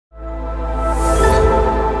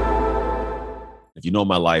If you know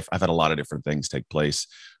my life, I've had a lot of different things take place,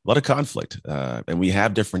 a lot of conflict. And we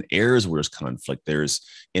have different areas where there's conflict. There's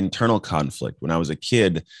internal conflict. When I was a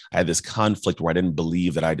kid, I had this conflict where I didn't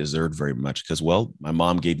believe that I deserved very much because, well, my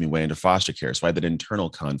mom gave me away into foster care. So I had that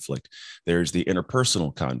internal conflict. There's the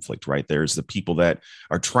interpersonal conflict, right? There's the people that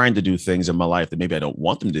are trying to do things in my life that maybe I don't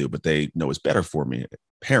want them to do, but they know is better for me.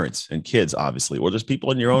 Parents and kids, obviously, or there's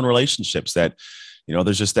people in your own relationships that,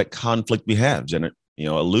 there's just that conflict we have. Janet,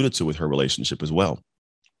 alluded to with her relationship as well.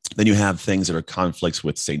 Then you have things that are conflicts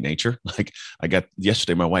with, say, nature. Like I got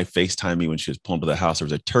yesterday, my wife FaceTimed me when she was pulling to the house. There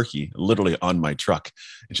was a turkey literally on my truck.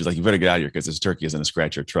 And she's like, you better get out of here because this turkey is going to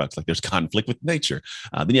scratch your truck. It's like there's conflict with nature.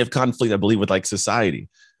 Then you have conflict, I believe, with like society.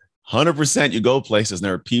 100% you go places and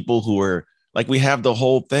there are people who are like, we have the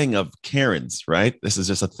whole thing of Karens, right? This is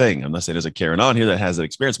just a thing. I'm not saying there's a Karen on here that has that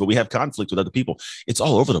experience, but we have conflict with other people. It's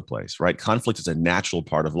all over the place, right? Conflict is a natural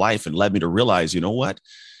part of life and led me to realize, you know what?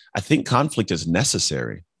 I think conflict is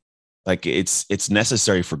necessary. Like it's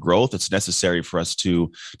necessary for growth. It's necessary for us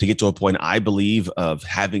to get to a point, I believe, of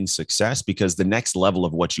having success, because the next level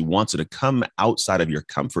of what you want to come outside of your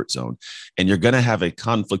comfort zone. And you're going to have a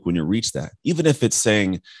conflict when you reach that, even if it's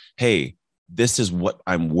saying, hey, this is what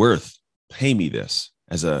I'm worth. Pay me this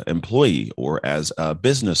as an employee or as a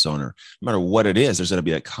business owner. No matter what it is, there's going to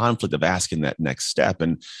be a conflict of asking that next step.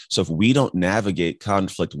 And so if we don't navigate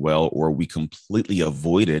conflict well, or we completely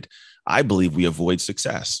avoid it, I believe we avoid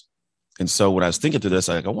success. And so when I was thinking through this,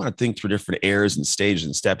 I want to think through different areas and stages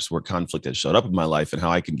and steps where conflict has showed up in my life and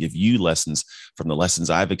how I can give you lessons from the lessons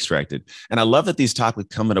I've extracted. And I love that these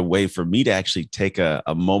topics come in a way for me to actually take a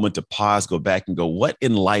moment to pause, go back and go, what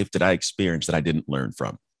in life did I experience that I didn't learn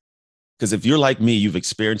from? Because if you're like me, you've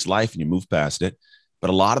experienced life and you move past it.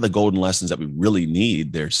 But a lot of the golden lessons that we really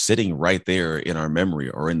need, they're sitting right there in our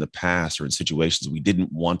memory or in the past or in situations we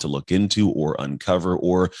didn't want to look into or uncover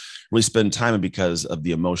or really spend time in because of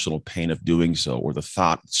the emotional pain of doing so or the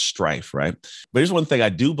thought strife, right? But here's one thing I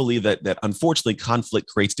do believe that unfortunately conflict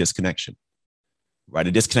creates disconnection. Right?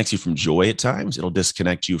 It disconnects you from joy at times. It'll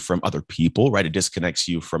disconnect you from other people, right? It disconnects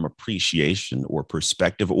you from appreciation or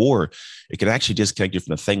perspective, or it can actually disconnect you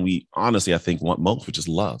from the thing we honestly, I think, want most, which is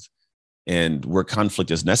love. And where conflict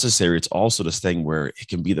is necessary, it's also this thing where it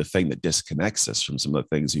can be the thing that disconnects us from some of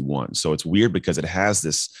the things we want. So it's weird because it has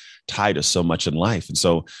this tie to so much in life. And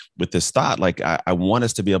so with this thought, like I want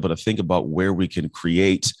us to be able to think about where we can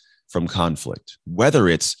create from conflict, whether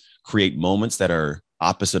it's create moments that are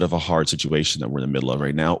opposite of a hard situation that we're in the middle of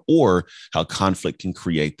right now, or how conflict can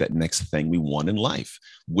create that next thing we want in life.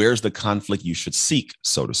 Where's the conflict you should seek,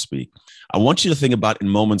 so to speak? I want you to think about in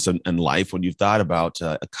moments in life when you've thought about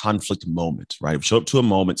a conflict moment, right? Show up to a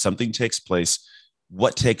moment, something takes place.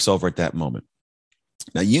 What takes over at that moment?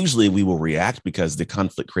 Now, usually we will react because the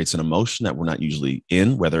conflict creates an emotion that we're not usually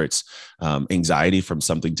in, whether it's anxiety from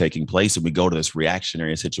something taking place, and we go to this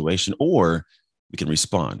reactionary situation, or we can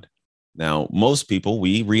respond. Now, most people,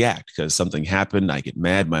 we react because something happened. I get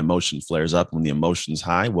mad. My emotion flares up. When the emotion's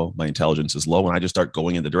high, well, my intelligence is low, and I just start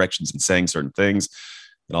going in the directions and saying certain things.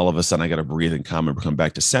 And all of a sudden, I got to breathe and calm and come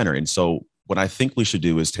back to center. And so what I think we should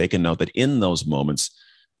do is take a note that in those moments,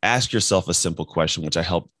 ask yourself a simple question, which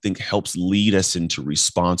I think helps lead us into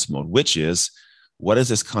response mode, which is, what is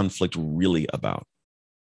this conflict really about?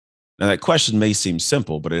 Now, that question may seem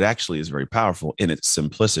simple, but it actually is very powerful in its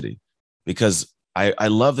simplicity, because I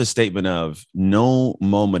love the statement of no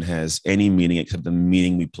moment has any meaning except the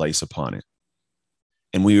meaning we place upon it.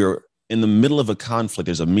 And we are in the middle of a conflict.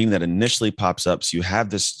 There's a meaning that initially pops up. So you have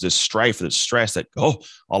this strife, this stress that, all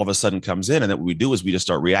of a sudden comes in. And that what we do is we just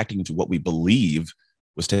start reacting to what we believe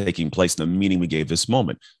was taking place in the meaning we gave this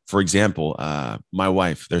moment. For example, my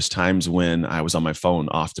wife, there's times when I was on my phone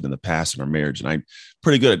often in the past in our marriage, and I'm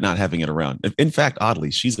pretty good at not having it around. In fact,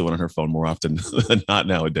 oddly, she's the one on her phone more often than not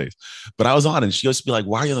nowadays. But I was on, and she used to be like,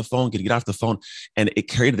 why are you on the phone? Can you get off the phone? And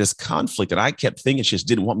it created this conflict, and I kept thinking she just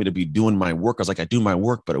didn't want me to be doing my work. I was like, I do my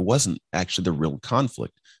work, but it wasn't actually the real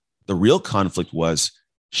conflict. The real conflict was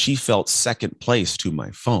she felt second place to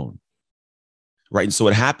my phone. Right. And so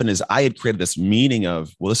what happened is I had created this meaning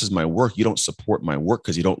of, well, this is my work. You don't support my work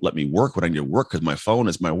because you don't let me work when I need to work, because my phone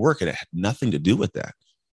is my work. And it had nothing to do with that.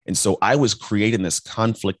 And so I was creating this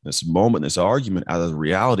conflict, this moment, this argument out of the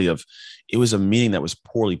reality of it was a meaning that was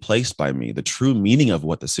poorly placed by me. The true meaning of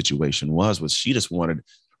what the situation was she just wanted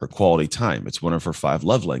her quality time. It's one of her 5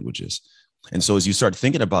 love languages. And so as you start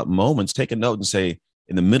thinking about moments, take a note and say,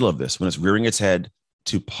 in the middle of this, when it's rearing its head,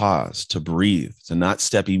 to pause, to breathe, to not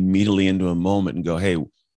step immediately into a moment and go, hey,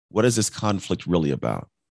 what is this conflict really about?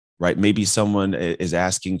 right? Maybe someone is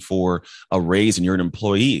asking for a raise and you're an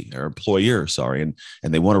employee or employer, sorry, and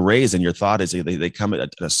they want a raise, and your thought is they come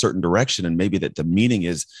at a certain direction, and maybe that the meaning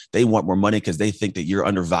is they want more money because they think that you're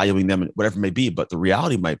undervaluing them and whatever it may be. But the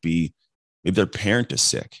reality might be maybe their parent is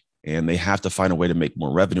sick and they have to find a way to make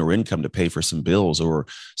more revenue or income to pay for some bills, or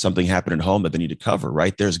something happened at home that they need to cover,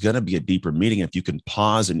 right? There's going to be a deeper meaning if you can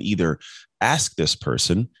pause and either ask this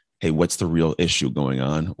person, hey, what's the real issue going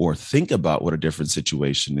on? Or think about what a different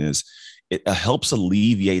situation is. It helps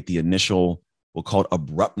alleviate the initial, we'll call it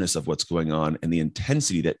abruptness of what's going on and the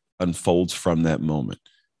intensity that unfolds from that moment.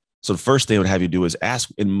 So the first thing I would have you do is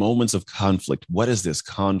ask, in moments of conflict, what is this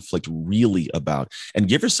conflict really about? And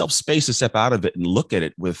give yourself space to step out of it and look at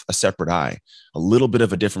it with a separate eye, a little bit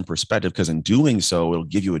of a different perspective, because in doing so, it'll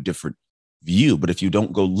give you a different view. But if you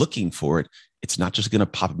don't go looking for it, it's not just going to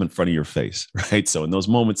pop up in front of your face, right? So in those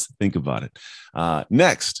moments, think about it.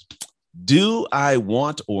 Next, do I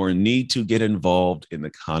want or need to get involved in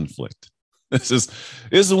the conflict? This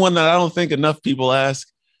is one that I don't think enough people ask,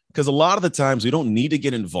 because a lot of the times we don't need to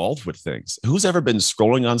get involved with things. Who's ever been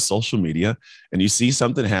scrolling on social media and you see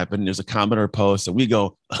something happen, and there's a comment or a post, and we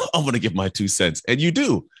go, I'm going to give my 2 cents. And you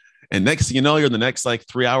do. And next thing you know, you're in the next like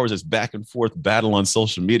 3 hours, it's back and forth battle on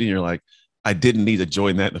social media. And you're like, I didn't need to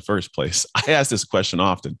join that in the first place. I ask this question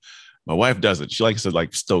often. My wife doesn't. She likes to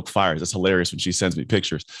like stoke fires. That's hilarious when she sends me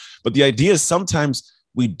pictures. But the idea is sometimes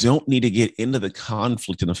we don't need to get into the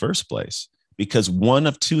conflict in the first place, because one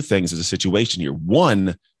of two things is a situation here.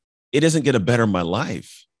 One, it isn't going to better my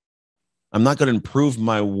life. I'm not going to improve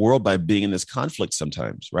my world by being in this conflict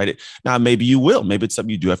sometimes, right? Now, maybe you will. Maybe it's something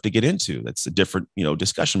you do have to get into. That's a different,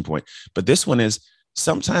 discussion point. But this one is,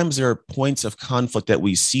 sometimes there are points of conflict that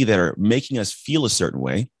we see that are making us feel a certain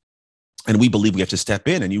way, and we believe we have to step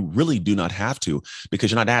in, and you really do not have to, because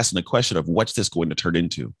you're not asking the question of what's this going to turn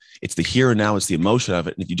into. It's the here and now. It's the emotion of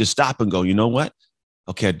it. And if you just stop and go, you know what?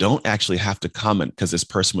 Okay, I don't actually have to comment because this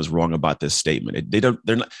person was wrong about this statement. They're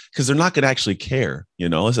not, because they're not going to actually care.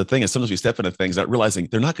 That's the thing. Is sometimes we step into things not realizing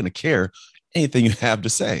they're not going to care anything you have to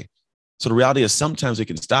say. So the reality is sometimes we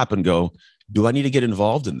can stop and go, do I need to get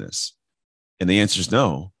involved in this? And the answer is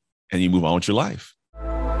no. And you move on with your life.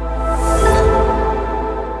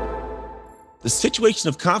 The situation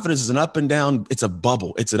of confidence is an up and down. It's a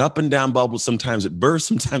bubble. It's an up and down bubble. Sometimes it bursts.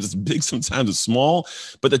 Sometimes it's big. Sometimes it's small.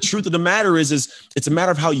 But the truth of the matter is it's a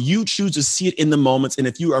matter of how you choose to see it in the moments. And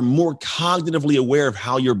if you are more cognitively aware of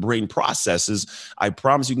how your brain processes, I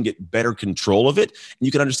promise you can get better control of it. And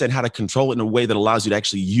you can understand how to control it in a way that allows you to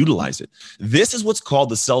actually utilize it. This is what's called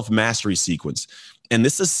the self-mastery sequence. And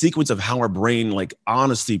this is a sequence of how our brain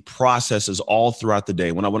honestly processes all throughout the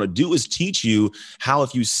day. What I want to do is teach you how,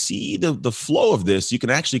 if you see the flow of this, you can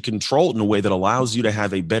actually control it in a way that allows you to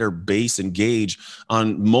have a better base and gauge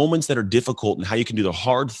on moments that are difficult, and how you can do the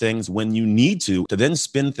hard things when you need to then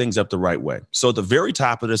spin things up the right way. So at the very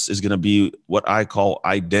top of this is going to be what I call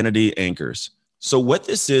identity anchors. So what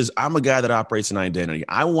this is, I'm a guy that operates in identity.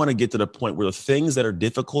 I want to get to the point where the things that are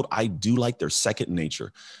difficult, I do like their second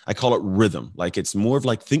nature. I call it rhythm. It's more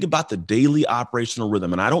of think about the daily operational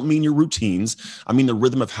rhythm. And I don't mean your routines. I mean the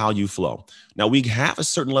rhythm of how you flow. Now, we have a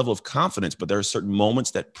certain level of confidence, but there are certain moments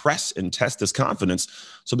that press and test this confidence.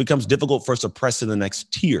 So it becomes difficult for us to press to the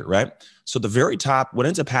next tier, right? So at the very top, what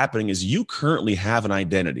ends up happening is you currently have an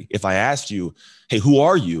identity. If I asked you, hey, who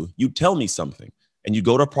are you? You tell me something. And you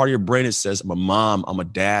go to a part of your brain that says, I'm a mom, I'm a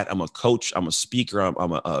dad, I'm a coach, I'm a speaker, I'm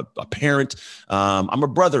a parent, I'm a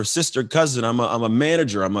brother, sister, cousin, I'm a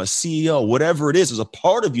manager, I'm a CEO, whatever it is. There's a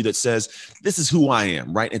part of you that says, this is who I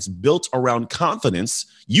am, right? It's built around confidence,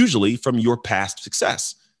 usually from your past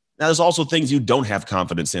success. Now, there's also things you don't have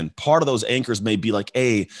confidence in. Part of those anchors may be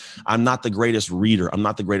hey, I'm not the greatest reader. I'm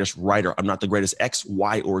not the greatest writer. I'm not the greatest X,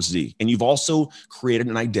 Y, or Z. And you've also created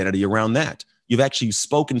an identity around that. You've actually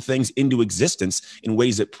spoken things into existence in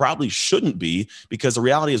ways that probably shouldn't be, because the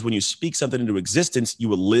reality is when you speak something into existence, you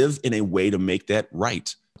will live in a way to make that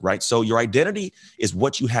right? So your identity is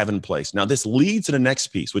what you have in place. Now, this leads to the next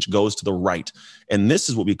piece, which goes to the right. And this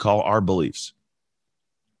is what we call our beliefs.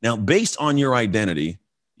 Now, based on your identity,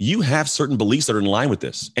 you have certain beliefs that are in line with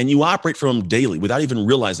this, and you operate from them daily without even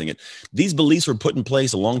realizing it. These beliefs were put in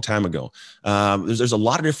place a long time ago. There's a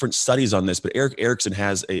lot of different studies on this, but Eric Erickson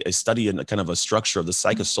has a study in a kind of a structure of the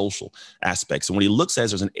psychosocial aspects. And what he looks at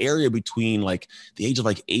is there's an area between the age of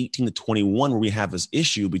 18 to 21 where we have this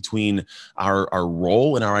issue between our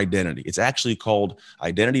role and our identity. It's actually called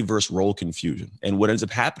identity versus role confusion. And what ends up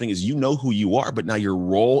happening is you know who you are, but now your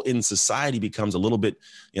role in society becomes a little bit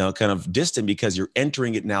kind of distant, because you're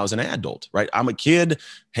entering it now as an adult, right? I'm a kid,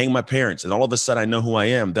 hang my parents, and all of a sudden I know who I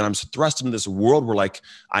am. Then I'm thrust into this world where like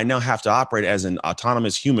I now have to operate as an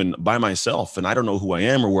autonomous human by myself, and I don't know who I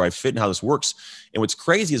am or where I fit and how this works. And what's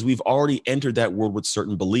crazy is we've already entered that world with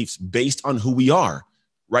certain beliefs based on who we are.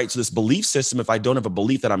 Right. So this belief system, if I don't have a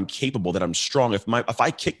belief that I'm capable, that I'm strong, if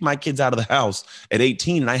I kick my kids out of the house at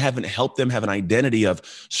 18 and I haven't helped them have an identity of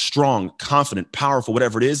strong, confident, powerful,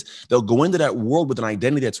 whatever it is, they'll go into that world with an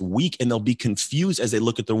identity that's weak and they'll be confused as they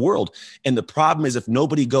look at the world. And the problem is if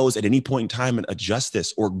nobody goes at any point in time and adjusts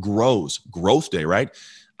this or grows, growth day, right?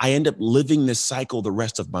 I end up living this cycle the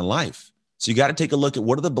rest of my life. So you got to take a look at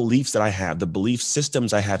what are the beliefs that I have, the belief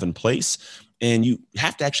systems I have in place. And you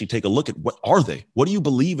have to actually take a look at what are they? What do you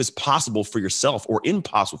believe is possible for yourself or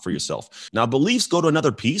impossible for yourself? Now, beliefs go to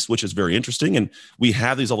another piece, which is very interesting. And we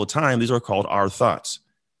have these all the time. These are called our thoughts.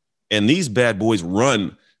 And these bad boys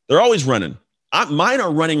run. They're always running. Mine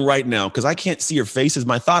are running right now because I can't see your faces.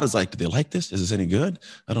 My thought is like, do they like this? Is this any good?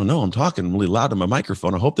 I don't know. I'm talking really loud to my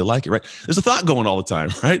microphone. I hope they like it, right? There's a thought going all the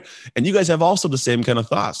time, right? And you guys have also the same kind of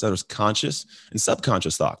thoughts. There's conscious and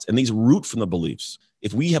subconscious thoughts. And these root from the beliefs.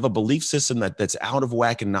 If we have a belief system that's out of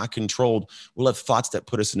whack and not controlled, we'll have thoughts that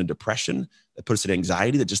put us in a depression, that put us in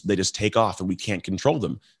anxiety, they just take off and we can't control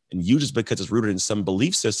them. And you just because it's rooted in some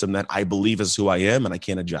belief system that I believe is who I am and I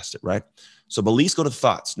can't adjust it, right? So beliefs go to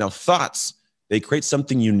thoughts. Now thoughts, they create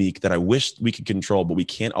something unique that I wish we could control, but we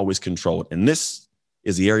can't always control it. And this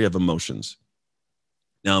is the area of emotions.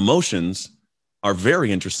 Now emotions are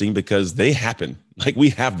very interesting because they happen. Like we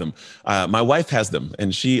have them. My wife has them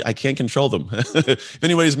and I can't control them. If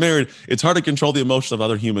anybody's married, it's hard to control the emotion of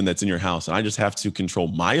other human that's in your house. And I just have to control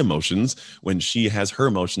my emotions when she has her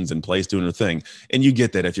emotions in place doing her thing. And you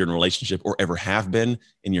get that if you're in a relationship or ever have been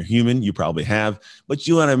and you're human, you probably have, but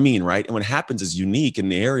you know what I mean, right? And what happens is unique in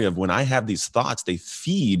the area of when I have these thoughts, they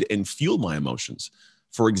feed and fuel my emotions.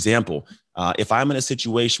 For example, if I'm in a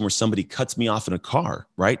situation where somebody cuts me off in a car,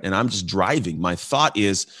 right? And I'm just driving, my thought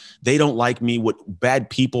is they don't like me. What bad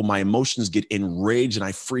people, my emotions get enraged and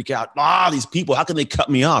I freak out. These people, how can they cut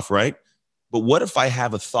me off, right? But what if I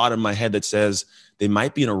have a thought in my head that says they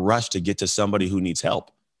might be in a rush to get to somebody who needs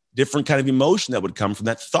help? Different kind of emotion that would come from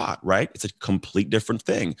that thought, right? It's a complete different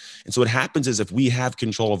thing. And so what happens is if we have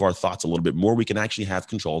control of our thoughts a little bit more, we can actually have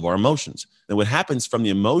control of our emotions. And what happens from the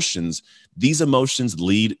emotions, these emotions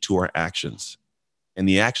lead to our actions. And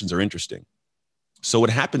the actions are interesting. So what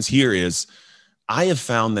happens here is I have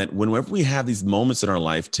found that whenever we have these moments in our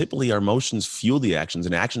life, typically our emotions fuel the actions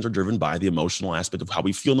and actions are driven by the emotional aspect of how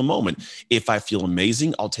we feel in the moment. If I feel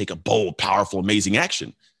amazing, I'll take a bold, powerful, amazing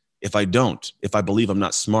action. If I don't, if I believe I'm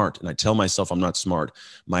not smart and I tell myself I'm not smart,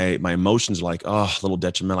 my emotions are like, a little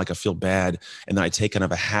detrimental, like I feel bad. And then I take kind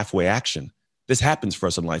of a halfway action. This happens for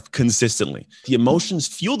us in life consistently. The emotions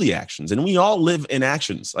fuel the actions and we all live in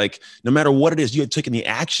actions. Like no matter what it is, you have taken the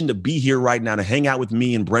action to be here right now, to hang out with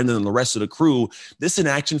me and Brendan and the rest of the crew. This is an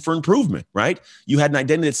action for improvement, right? You had an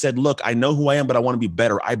identity that said, look, I know who I am, but I want to be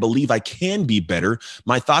better. I believe I can be better.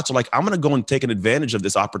 My thoughts are like, I'm going to go and take an advantage of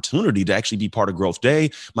this opportunity to actually be part of Growth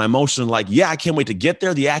Day. My emotions are like, yeah, I can't wait to get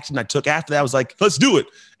there. The action I took after that was like, let's do it.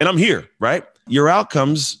 And I'm here, right? Your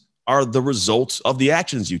outcomes are the results of the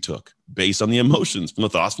actions you took based on the emotions, from the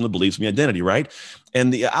thoughts, from the beliefs, from the identity, right?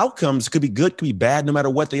 And the outcomes could be good, could be bad, no matter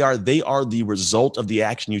what they are the result of the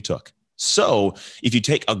action you took. So if you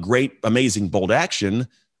take a great, amazing, bold action,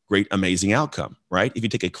 great, amazing outcome, right? If you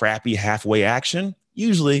take a crappy, halfway action,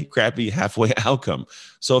 usually crappy, halfway outcome.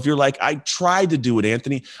 So if you're like, I tried to do it,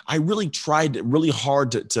 Anthony, I really tried really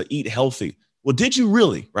hard to eat healthy. Well, did you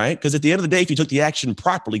really, right? Because at the end of the day, if you took the action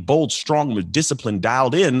properly, bold, strong, with discipline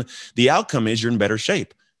dialed in, the outcome is you're in better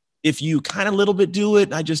shape. If you kind of little bit do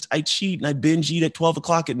it, I cheat and I binge eat at 12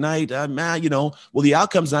 o'clock at night, well, the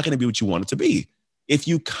outcome's not going to be what you want it to be. If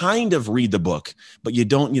you kind of read the book, but you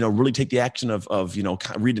don't, really take the action of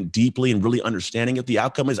reading deeply and really understanding it, the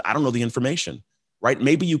outcome is, I don't know the information, right?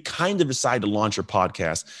 Maybe you kind of decide to launch your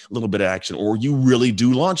podcast, a little bit of action, or you really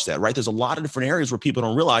do launch that, right? There's a lot of different areas where people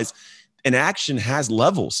don't realize an action has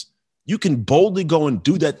levels. You can boldly go and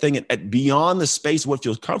do that thing at beyond the space of what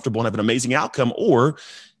feels comfortable and have an amazing outcome, or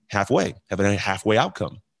have a halfway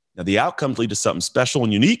outcome. Now, the outcomes lead to something special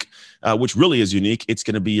and unique, which really is unique. It's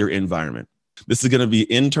going to be your environment. This is going to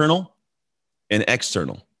be internal and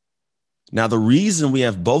external. Now, the reason we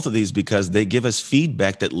have both of these because they give us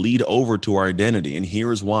feedback that lead over to our identity. And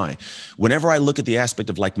here's why. Whenever I look at the aspect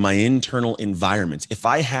of like my internal environment, if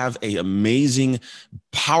I have an amazing,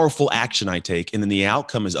 powerful action I take, and then the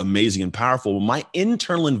outcome is amazing and powerful, my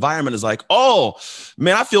internal environment is like, oh,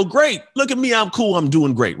 man, I feel great. Look at me. I'm cool. I'm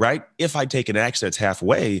doing great, right? If I take an action that's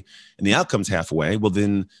halfway and the outcome's halfway, well,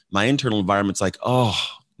 then my internal environment's like, oh,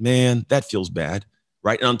 Man, that feels bad.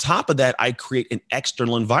 Right. And on top of that, I create an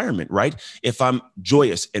external environment, right? If I'm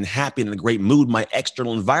joyous and happy and in a great mood, my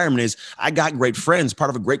external environment is I got great friends, part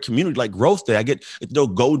of a great community like GrowthDay. I get to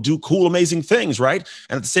go do cool, amazing things, right?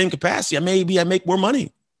 And at the same capacity, maybe I make more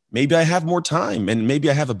money. Maybe I have more time and maybe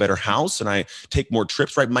I have a better house and I take more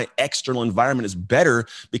trips, right? My external environment is better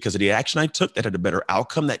because of the action I took that had a better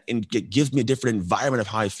outcome that it gives me a different environment of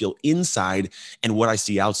how I feel inside and what I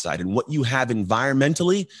see outside. And what you have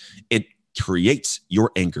environmentally, it creates your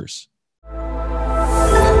anchors.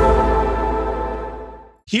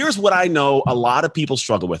 Here's what I know a lot of people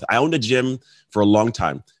struggle with. I owned a gym for a long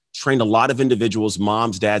time, trained a lot of individuals,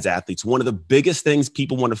 moms, dads, athletes. One of the biggest things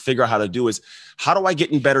people want to figure out how to do is, how do I get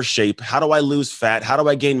in better shape? How do I lose fat? How do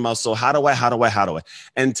I gain muscle? How do I?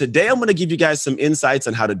 And today I'm going to give you guys some insights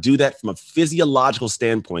on how to do that from a physiological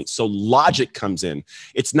standpoint. So logic comes in.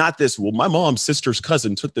 It's not this, well, my mom's sister's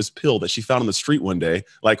cousin took this pill that she found on the street one day.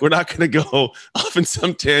 Like, we're not going to go off in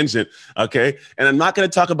some tangent, okay? And I'm not going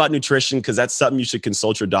to talk about nutrition because that's something you should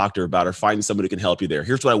consult your doctor about or find somebody who can help you there.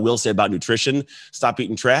 Here's what I will say about nutrition. Stop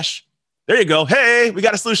eating trash. There you go. Hey, we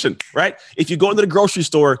got a solution, right? If you go into the grocery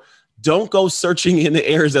store, don't go searching in the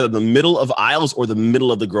areas that are in the middle of aisles or the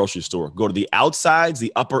middle of the grocery store. Go to the outsides,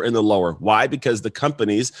 the upper and the lower. Why? Because the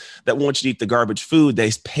companies that want you to eat the garbage food, they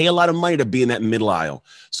pay a lot of money to be in that middle aisle.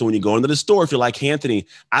 So when you go into the store, if you're like Anthony,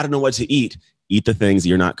 I don't know what to eat the things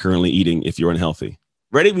you're not currently eating if you're unhealthy.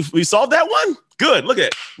 Ready? We solved that one? Good. Look at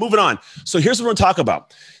it. Moving on. So here's what we're going to talk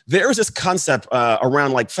about. There is this concept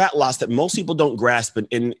around like fat loss that most people don't grasp.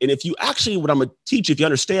 And if you actually, what I'm going to teach you, if you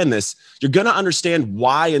understand this, you're going to understand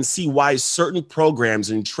why and see why certain programs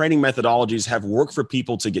and training methodologies have worked for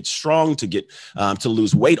people to get strong, to get to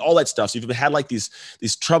lose weight, all that stuff. So if you've had like these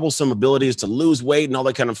troublesome abilities to lose weight and all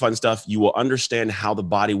that kind of fun stuff, you will understand how the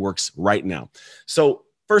body works right now. So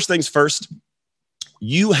first things first,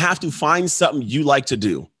 you have to find something you like to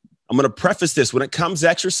do. I'm going to preface this. When it comes to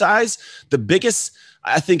exercise, the biggest,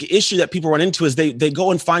 I think, issue that people run into is they go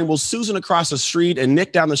and find, well, Susan across the street and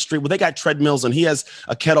Nick down the street, well, they got treadmills and he has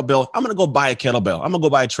a kettlebell. I'm going to go buy a kettlebell. I'm going to go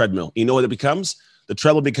buy a treadmill. You know what it becomes? The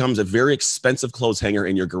treadmill becomes a very expensive clothes hanger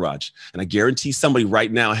in your garage. And I guarantee somebody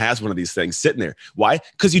right now has one of these things sitting there. Why?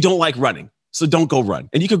 Because you don't like running. So don't go run.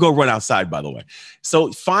 And you could go run outside, by the way.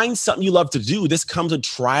 So find something you love to do. This comes with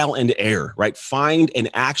trial and error, right? Find an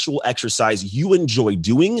actual exercise you enjoy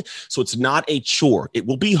doing so it's not a chore. It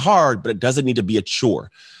will be hard, but it doesn't need to be a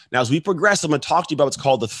chore. Now, as we progress, I'm going to talk to you about what's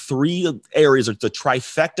called the 3 areas or the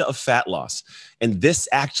trifecta of fat loss. And this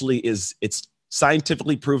actually it's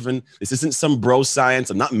scientifically proven. This isn't some bro science.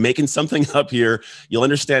 I'm not making something up here. You'll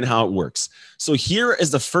understand how it works. So here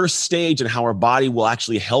is the first stage in how our body will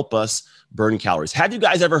actually help us burn calories. Have you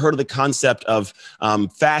guys ever heard of the concept of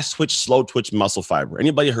fast twitch, slow twitch muscle fiber?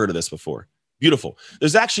 Anybody heard of this before? Beautiful.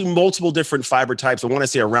 There's actually multiple different fiber types. I want to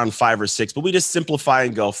say around 5 or 6, but we just simplify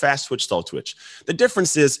and go fast twitch, slow twitch. The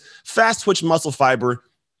difference is fast twitch muscle fiber,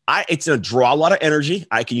 it's going to draw a lot of energy.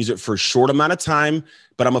 I can use it for a short amount of time,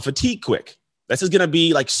 but I'm a fatigue quick. This is going to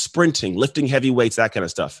be like sprinting, lifting heavy weights, that kind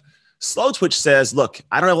of stuff. Slow twitch says, look,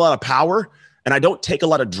 I don't have a lot of power and I don't take a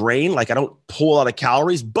lot of drain. Like I don't pull a lot of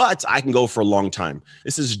calories, but I can go for a long time.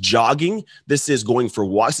 This is jogging. This is going for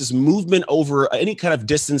walks. This is movement over any kind of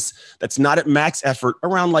distance that's not at max effort,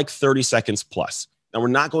 around like 30 seconds plus. Now we're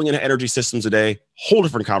not going into energy systems today. Whole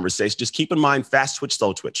different conversation. Just keep in mind fast twitch,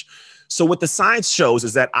 slow twitch. So what the science shows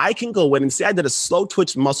is that I can go in and say I did a slow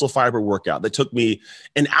twitch muscle fiber workout that took me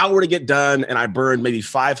an hour to get done and I burned maybe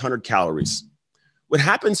 500 calories. What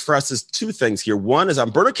happens for us is 2 things here. One is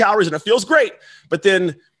I'm burning calories and it feels great. But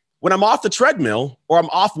then when I'm off the treadmill or I'm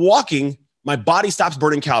off walking, my body stops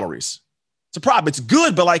burning calories. It's a problem. It's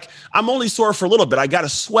good, but like I'm only sore for a little bit. I got a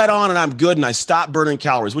sweat on and I'm good and I stop burning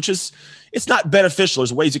calories, which is, it's not beneficial.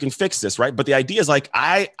 There's ways you can fix this, right? But the idea is like,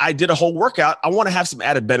 I did a whole workout. I want to have some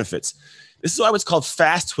added benefits. This is why what's called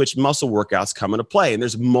fast twitch muscle workouts come into play. And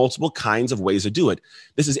there's multiple kinds of ways to do it.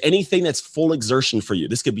 This is anything that's full exertion for you.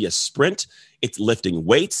 This could be a sprint. It's lifting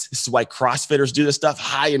weights. This is why CrossFitters do this stuff,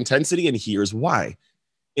 high intensity. And here's why.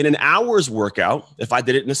 In an hour's workout, if I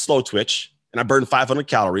did it in a slow twitch and I burned 500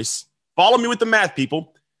 calories, follow me with the math,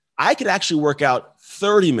 people, I could actually work out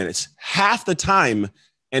 30 minutes, half the time,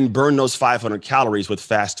 and burn those 500 calories with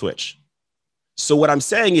fast twitch. So what I'm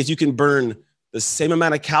saying is you can burn the same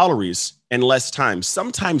amount of calories in less time,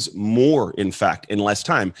 sometimes more, in fact, in less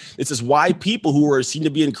time. This is why people who seem to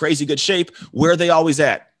be in crazy good shape, where are they always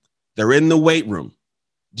at? They're in the weight room.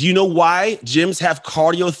 Do you know why gyms have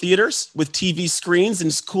cardio theaters with TV screens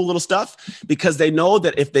and cool little stuff? Because they know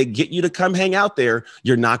that if they get you to come hang out there,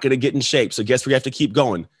 you're not going to get in shape. So guess where you have to keep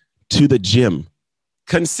going? To the gym.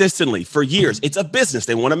 consistently for years. It's a business.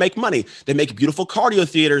 They want to make money. They make beautiful cardio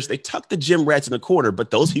theaters. They tuck the gym rats in the corner,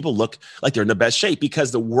 but those people look like they're in the best shape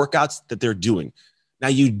because the workouts that they're doing. Now,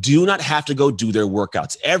 you do not have to go do their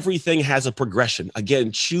workouts. Everything has a progression.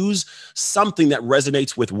 Again, choose something that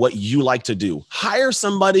resonates with what you like to do. Hire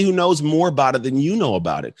somebody who knows more about it than you know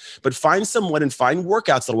about it, but find someone and find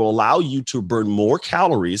workouts that will allow you to burn more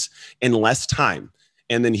calories in less time.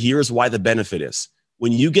 And then here's why the benefit is.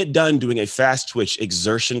 When you get done doing a fast twitch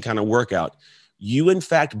exertion kind of workout, you in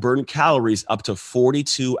fact burn calories up to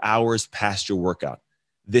 42 hours past your workout.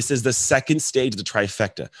 This is the second stage of the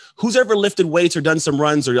trifecta. Who's ever lifted weights or done some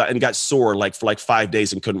runs and got sore for 5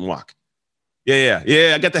 days and couldn't walk? Yeah.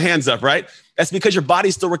 I got the hands up, right? That's because your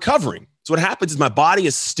body's still recovering. So what happens is my body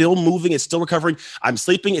is still moving. It's still recovering. I'm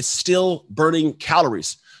sleeping. It's still burning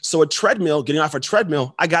calories. So getting off a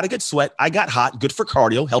treadmill, I got a good sweat. I got hot, good for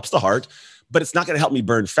cardio, helps the heart, but it's not going to help me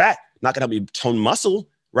burn fat, not going to help me tone muscle.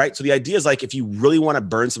 Right. So the idea is if you really want to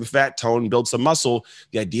burn some fat, tone, build some muscle,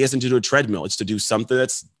 the idea isn't to do a treadmill. It's to do something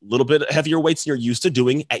that's a little bit heavier weights than you're used to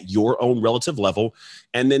doing at your own relative level.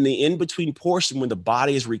 And then the in-between portion, when the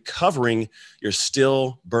body is recovering, you're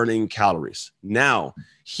still burning calories. Now,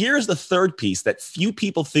 here's the third piece that few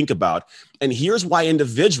people think about. And here's why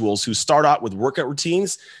individuals who start out with workout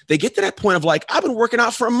routines, they get to that point of I've been working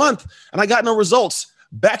out for a month and I got no results.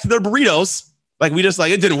 Back to their burritos.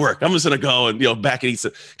 It didn't work. I'm just going to go and, back and eat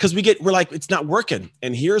some, because we're like, it's not working.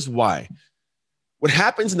 And here's why. What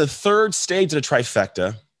happens in the third stage of the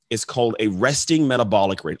trifecta is called a resting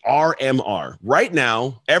metabolic rate, RMR. Right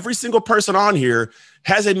now, every single person on here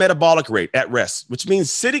has a metabolic rate at rest, which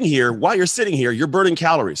means while you're sitting here, you're burning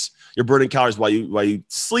calories. You're burning calories while you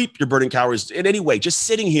sleep. You're burning calories in any way. Just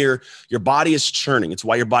sitting here, your body is churning. It's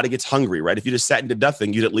why your body gets hungry, right? If you just sat and did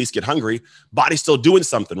nothing, you'd at least get hungry. Body's still doing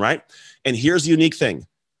something, right? And here's the unique thing.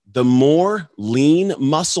 The more lean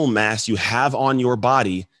muscle mass you have on your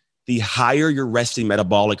body, the higher your resting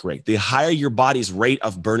metabolic rate, the higher your body's rate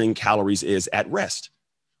of burning calories is at rest,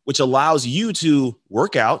 which allows you to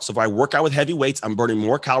work out. So if I work out with heavy weights, I'm burning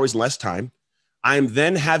more calories in less time. I'm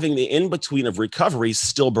then having the in-between of recovery,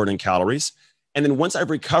 still burning calories. And then once I've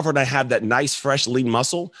recovered, I have that nice, fresh, lean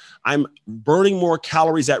muscle, I'm burning more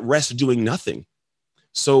calories at rest doing nothing.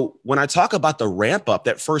 So when I talk about the ramp up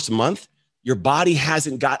that first month, your body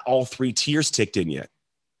hasn't got all three tiers ticked in yet.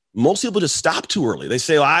 Most people just stop too early. They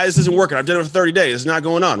say, this isn't working. I've done it for 30 days. It's not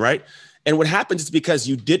going on, right? And what happens is because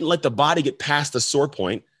you didn't let the body get past the sore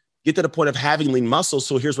point, get to the point of having lean muscle.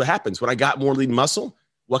 So here's what happens. When I got more lean muscle,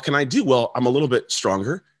 what can I do? Well, I'm a little bit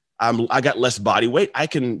stronger. I got less body weight. I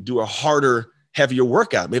can do a harder, heavier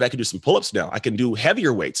workout. Maybe I can do some pull-ups now. I can do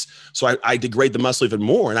heavier weights. So I degrade the muscle even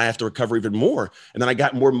more and I have to recover even more. And then I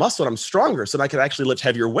got more muscle and I'm stronger. So then I can actually lift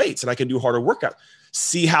heavier weights and I can do harder workout.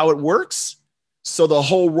 See how it works? So the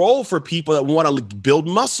whole role for people that want to build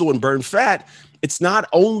muscle and burn fat, it's not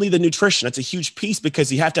only the nutrition. It's a huge piece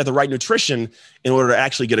because you have to have the right nutrition in order to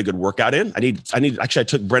actually get a good workout in. I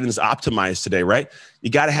took Brendan's Optimize today, right? You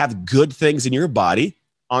got to have good things in your body.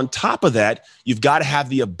 On top of that, you've got to have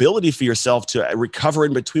the ability for yourself to recover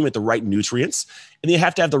in between with the right nutrients. And you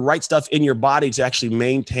have to have the right stuff in your body to actually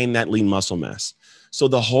maintain that lean muscle mass. So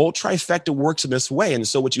the whole trifecta works in this way. And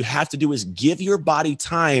so what you have to do is give your body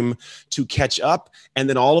time to catch up. And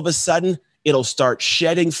then all of a sudden, it'll start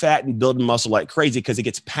shedding fat and building muscle like crazy because it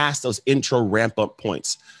gets past those intro ramp up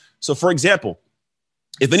points. So for example,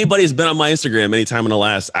 if anybody has been on my Instagram anytime in the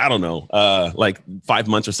last, 5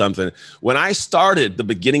 months or something, when I started the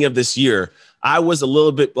beginning of this year, I was a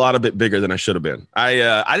lot bit bigger than I should have been. I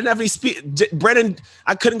didn't have any speed. Brendan,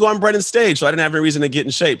 I couldn't go on Brendan's stage, so I didn't have any reason to get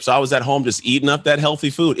in shape. So I was at home just eating up that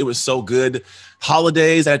healthy food. It was so good.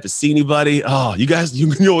 Holidays, I had to see anybody. Oh, you guys,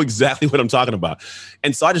 you know exactly what I'm talking about.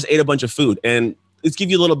 And so I just ate a bunch of food. And let's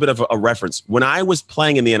give you a little bit of a reference. When I was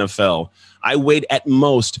playing in the NFL, I weighed at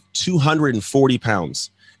most 240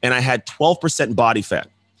 pounds, and I had 12% body fat.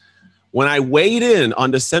 When I weighed in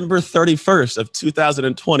on December 31st of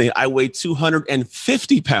 2020, I weighed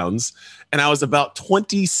 250 pounds and I was about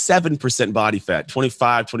 27% body fat,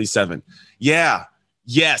 25, 27. Yeah.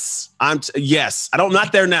 Yes. I'm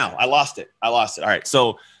not there now. I lost it. All right.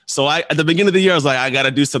 So at the beginning of the year, I was like, I got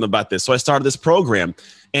to do something about this. So I started this program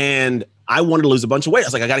and I wanted to lose a bunch of weight. I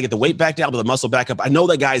was like, I got to get the weight back down, but the muscle back up. I know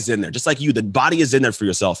that guy's in there, just like you. The body is in there for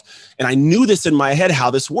yourself. And I knew this in my head,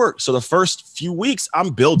 how this worked. So the first few weeks,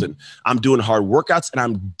 I'm building. I'm doing hard workouts, and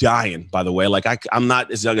I'm dying, by the way. Like, I'm not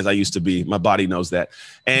as young as I used to be. My body knows that.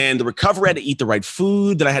 And the recovery, I had to eat the right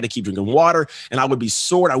food, that I had to keep drinking water, and I would be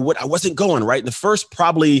sore. I wasn't going, right? In the first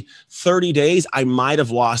probably 30 days, I might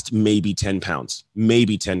have lost maybe 10 pounds.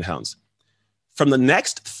 from that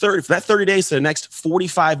 30 days to the next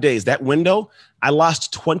 45 days, that window, I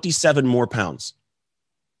lost 27 more pounds.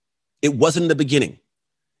 It wasn't in the beginning.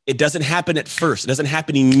 It doesn't happen at first. It doesn't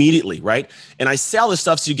happen immediately, right? And I say all this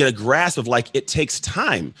stuff so you get a grasp of like, it takes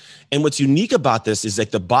time. And what's unique about this is like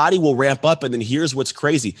the body will ramp up, and then here's what's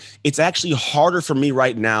crazy. It's actually harder for me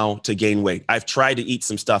right now to gain weight. I've tried to eat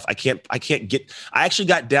some stuff. I actually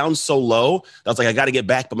got down so low that I was like, I got to get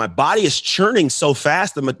back, but my body is churning so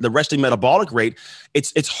fast, the resting metabolic rate,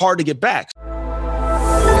 it's hard to get back.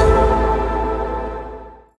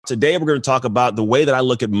 Today, we're going to talk about the way that I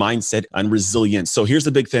look at mindset and resilience. So here's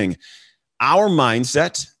the big thing. Our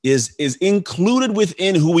mindset is included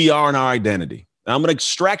within who we are and our identity. Now, I'm going to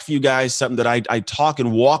extract for you guys something that I talk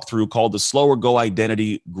and walk through called the Slower Go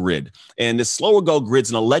Identity Grid. And the Slower Go Grid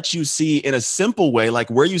is going to let you see in a simple way, like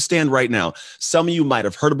where you stand right now. Some of you might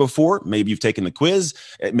have heard it before. Maybe you've taken the quiz.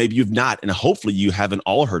 Maybe you've not. And hopefully you haven't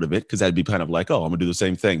all heard of it, because that'd be kind of like, oh, I'm going to do the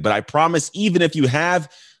same thing. But I promise, even if you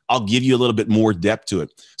have, I'll give you a little bit more depth to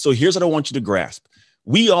it. So here's what I want you to grasp.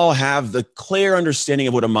 We all have the clear understanding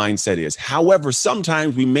of what a mindset is. However,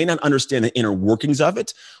 sometimes we may not understand the inner workings of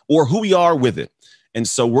it or who we are with it. And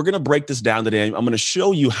so we're going to break this down today. I'm going to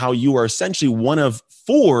show you how you are essentially one of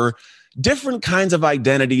 4 different kinds of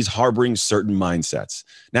identities harboring certain mindsets.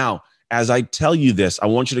 Now, as I tell you this, I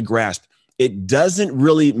want you to grasp, it doesn't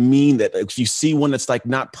really mean that if you see one that's like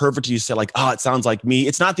not perfect, you say like, oh, it sounds like me.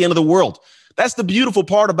 It's not the end of the world. That's the beautiful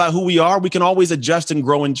part about who we are. We can always adjust and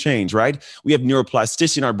grow and change, right? We have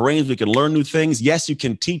neuroplasticity in our brains. We can learn new things. Yes, you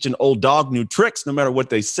can teach an old dog new tricks, no matter what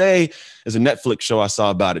they say. There's a Netflix show I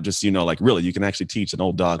saw about it, just so you know, like really, you can actually teach an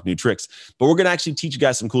old dog new tricks. But we're going to actually teach you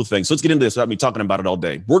guys some cool things. So let's get into this without me talking about it all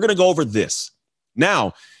day. We're going to go over this.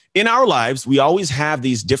 Now, in our lives, we always have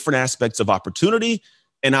these different aspects of opportunity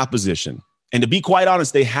and opposition. And to be quite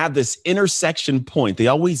honest, they have this intersection point. They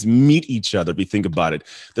always meet each other, if you think about it.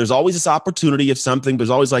 There's always this opportunity of something, but there's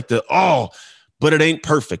always like but it ain't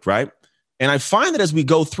perfect, right? And I find that as we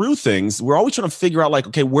go through things, we're always trying to figure out like,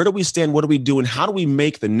 okay, where do we stand? What do we do? And how do we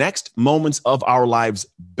make the next moments of our lives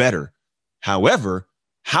better? However,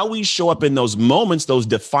 how we show up in those moments, those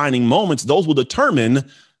defining moments, those will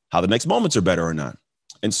determine how the next moments are better or not.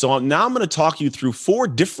 And so now I'm going to talk you through 4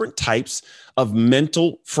 different types of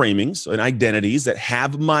mental framings and identities that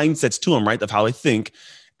have mindsets to them, right, of how I think.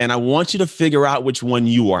 And I want you to figure out which one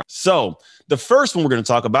you are. So the first one we're going to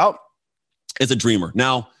talk about is a dreamer.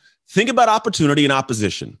 Now, think about opportunity and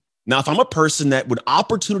opposition. Now, if I'm a person that when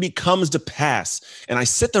opportunity comes to pass and I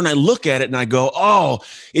sit there and I look at it and I go, oh,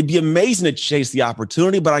 it'd be amazing to chase the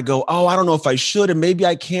opportunity, but I go, oh, I don't know if I should, and maybe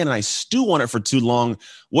I can, and I stew on it for too long.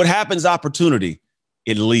 What happens to opportunity?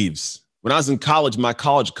 It leaves. When I was in college, my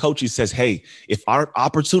college coach, he says, hey, if our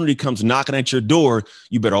opportunity comes knocking at your door,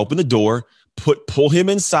 you better open the door, pull him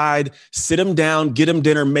inside, sit him down, get him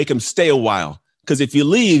dinner, make him stay a while. Because if he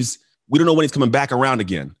leaves, we don't know when he's coming back around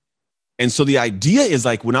again. And so the idea is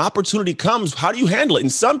like when opportunity comes, how do you handle it?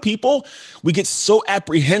 And some people, we get so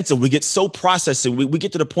apprehensive, we get so processing, we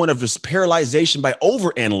get to the point of just paralyzation by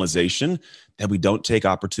overanalyzation that we don't take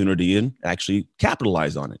opportunity and actually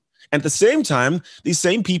capitalize on it. And at the same time, these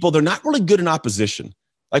same people, they're not really good in opposition.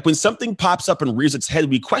 Like when something pops up and rears its head,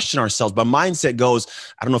 we question ourselves. My mindset goes,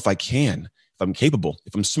 I don't know if I can, if I'm capable,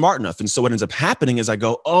 if I'm smart enough. And so what ends up happening is I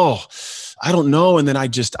go, oh, I don't know. And then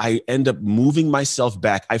I end up moving myself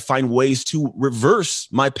back. I find ways to reverse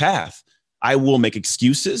my path. I will make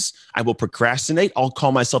excuses. I will procrastinate. I'll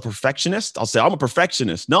call myself a perfectionist. I'll say, I'm a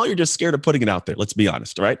perfectionist. No, you're just scared of putting it out there. Let's be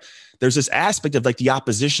honest, right? There's this aspect of like the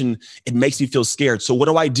opposition. It makes me feel scared. So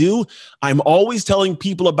what do? I'm always telling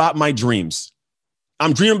people about my dreams.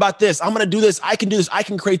 I'm dreaming about this. I'm going to do this. I can do this. I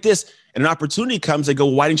can create this. And an opportunity comes. I go,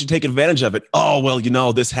 why didn't you take advantage of it? Oh,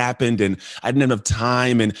 well, this happened and I didn't have enough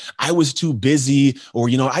time and I was too busy, or,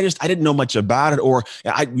 I didn't know much about it, or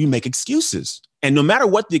we make excuses. And no matter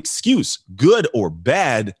what the excuse, good or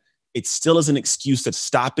bad, it still is an excuse that's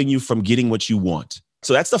stopping you from getting what you want.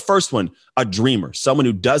 So that's the first one, a dreamer, someone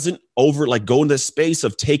who doesn't go into the space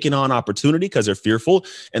of taking on opportunity because they're fearful,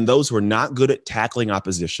 and those who are not good at tackling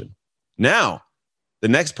opposition. Now, the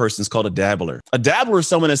next person is called a dabbler. A dabbler is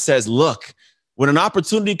someone that says, look, when an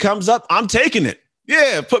opportunity comes up, I'm taking it.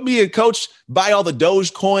 Yeah, put me in, coach, buy all the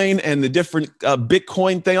Dogecoin and the different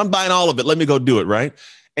Bitcoin thing. I'm buying all of it. Let me go do it, right?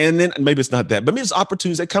 And then maybe it's not that, but maybe it's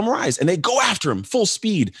opportunities that come rise and they go after them full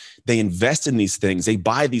speed. They invest in these things. They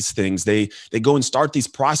buy these things. They go and start these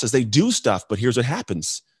processes. They do stuff. But here's what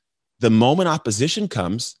happens. The moment opposition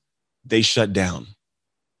comes, they shut down.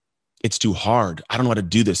 It's too hard. I don't know how to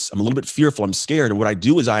do this. I'm a little bit fearful. I'm scared. And what I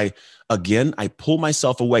do is I pull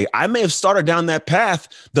myself away. I may have started down that path.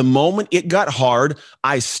 The moment it got hard,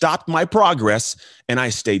 I stopped my progress and I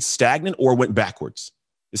stayed stagnant or went backwards.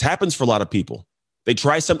 This happens for a lot of people. They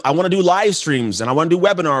try I want to do live streams and I want to do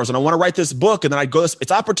webinars and I want to write this book. And then I go,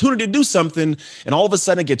 it's opportunity to do something. And all of a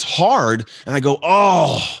sudden it gets hard. And I go,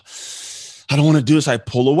 oh, I don't want to do this. I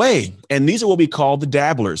pull away. And these are what we call the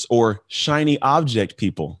dabblers or shiny object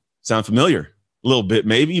people. Sound familiar? A little bit,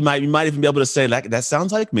 maybe. You might even be able to say, that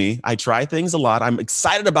sounds like me. I try things a lot. I'm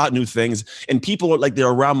excited about new things. And people are like, they're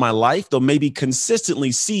around my life. They'll maybe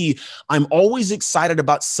consistently see I'm always excited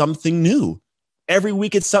about something new. Every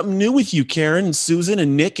week it's something new with you, Karen and Susan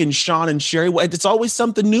and Nick and Sean and Sherry. It's always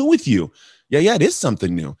something new with you. Yeah, it is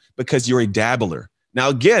something new because you're a dabbler. Now,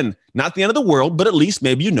 again, not the end of the world, but at least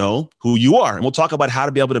maybe you know who you are. And we'll talk about how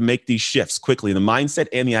to be able to make these shifts quickly in the mindset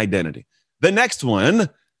and the identity. The next one,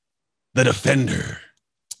 the defender.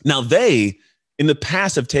 Now, they, in the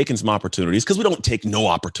past, have taken some opportunities because we don't take no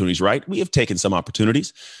opportunities, right? We have taken some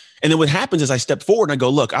opportunities. And then what happens is I step forward and I go,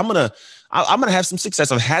 look, I'm going to have some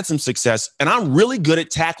success. I've had some success and I'm really good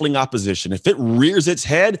at tackling opposition. If it rears its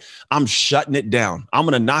head, I'm shutting it down. I'm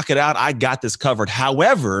going to knock it out. I got this covered.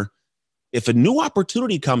 However, if a new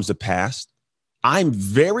opportunity comes to pass, I'm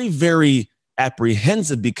very, very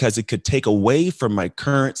apprehensive because it could take away from my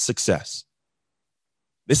current success.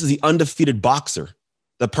 This is the undefeated boxer,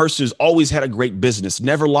 the person who's always had a great business,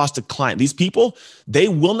 never lost a client. These people, they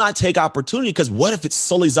will not take opportunity because what if it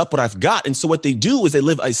sullies up what I've got? And so what they do is they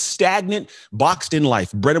live a stagnant, boxed in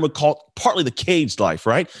life. BRENDON would call it partly the caged life,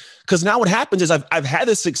 right? Because now what happens is I've had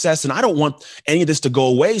this success and I don't want any of this to go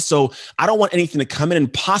away. So I don't want anything to come in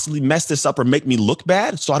and possibly mess this up or make me look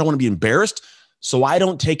bad. So I don't want to be embarrassed. So I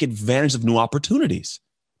don't take advantage of new opportunities.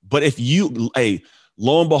 But if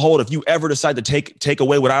lo and behold, if you ever decide to take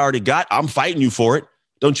away what I already got, I'm fighting you for it.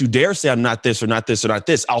 Don't you dare say I'm not this or not this or not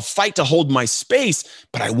this. I'll fight to hold my space,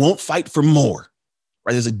 but I won't fight for more.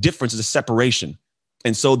 Right? There's a difference, there's a separation.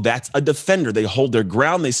 And so that's a defender. They hold their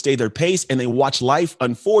ground, they stay their pace, and they watch life,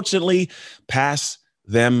 unfortunately, pass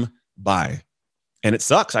them by. And it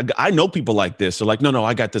sucks. I know people like this. They're like, no,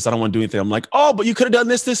 I got this. I don't want to do anything. I'm like, oh, but you could have done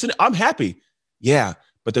this, and I'm happy. Yeah,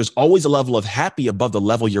 but there's always a level of happy above the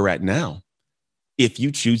level you're at now if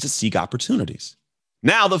you choose to seek opportunities.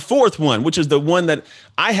 Now, the fourth one, which is the one that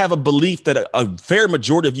I have a belief that a fair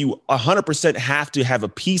majority of you 100% have to have a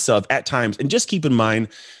piece of at times. And just keep in mind,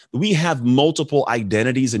 we have multiple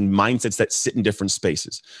identities and mindsets that sit in different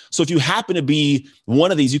spaces. So if you happen to be one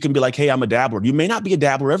of these, you can be like, hey, I'm a dabbler. You may not be a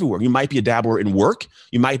dabbler everywhere. You might be a dabbler in work.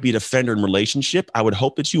 You might be a defender in relationship. I would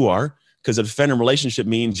hope that you are. Because a defender in relationship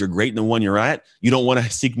means you're great in the one you're at. You don't want to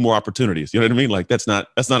seek more opportunities. You know what I mean? Like that's not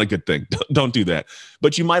a good thing. Don't do that.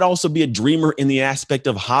 But you might also be a dreamer in the aspect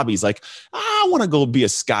of hobbies. Like, I want to go be a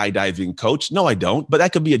skydiving coach. No, I don't. But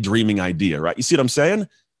that could be a dreaming idea, right? You see what I'm saying?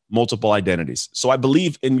 Multiple identities. So I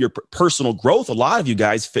believe in your personal growth, a lot of you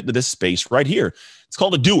guys fit into this space right here. It's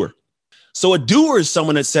called a doer. So a doer is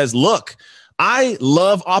someone that says, look, I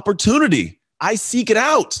love opportunity. I seek it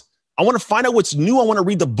out. I want to find out what's new. I want to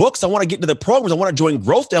read the books. I want to get into the programs. I want to join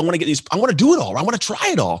GrowthDay. I want to do it all. I want to try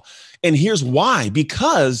it all. And here's why.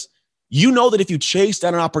 Because you know that if you chase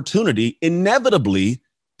down an opportunity, inevitably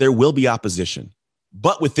there will be opposition.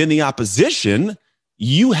 But within the opposition,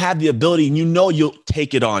 you have the ability and you know you'll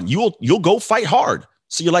take it on. You'll go fight hard.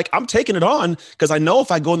 So you're like, I'm taking it on because I know if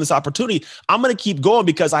I go in this opportunity, I'm going to keep going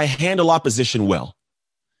because I handle opposition well.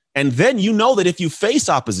 And then you know that if you face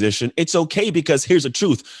opposition, it's okay because here's the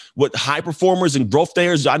truth. What high performers and growth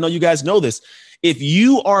dayers, I know you guys know this. If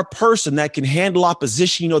you are a person that can handle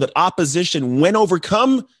opposition, you know that opposition, when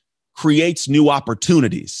overcome, creates new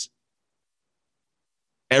opportunities.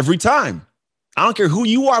 Every time. I don't care who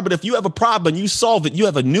you are, but if you have a problem and you solve it, you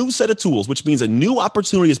have a new set of tools, which means a new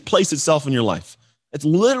opportunity has placed itself in your life. It's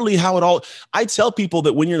literally how it all, I tell people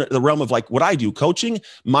that when you're in the realm of like what I do, coaching,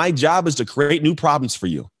 my job is to create new problems for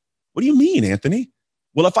you. What do you mean, Anthony?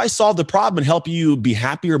 Well, if I solve the problem and help you be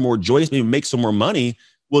happier, more joyous, maybe make some more money,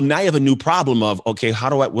 well, now you have a new problem of, okay,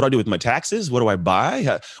 what do I do with my taxes? What do I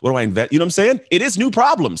buy? What do I invest? You know what I'm saying? It is new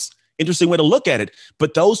problems. Interesting way to look at it.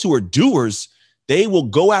 But those who are doers, they will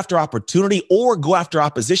go after opportunity or go after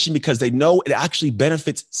opposition because they know it actually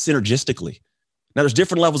benefits synergistically. Now, there's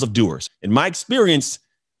different levels of doers. In my experience,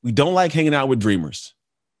 we don't like hanging out with dreamers.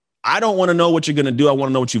 I don't want to know what you're going to do. I want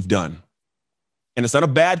to know what you've done. And it's not a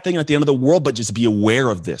bad thing at the end of the world, but just be aware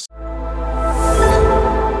of this.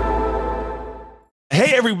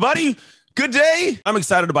 Hey, everybody. Good day. I'm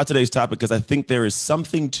excited about today's topic because I think there is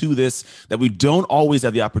something to this that we don't always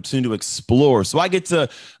have the opportunity to explore. So I get to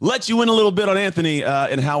let you in a little bit on Anthony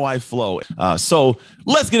and how I flow. So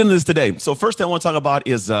let's get into this today. So first thing I want to talk about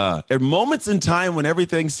is there are moments in time when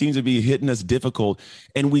everything seems to be hitting us difficult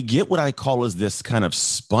and we get what I call as this kind of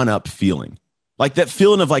spun up feeling. Like that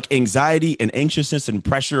feeling of like anxiety and anxiousness and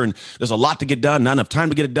pressure, and there's a lot to get done, not enough time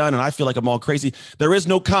to get it done, and I feel like I'm all crazy. There is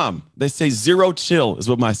no calm. They say zero chill is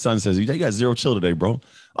what my son says. You got zero chill today, bro.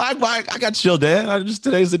 I got chill, Dad.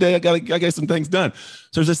 Today's the day I got some things done.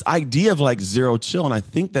 So there's this idea of like zero chill, and I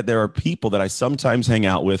think that there are people that I sometimes hang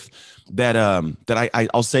out with that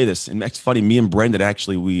I'll say this, and it's funny. Me and Brendan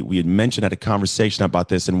actually we had mentioned at a conversation about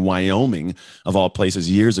this in Wyoming of all places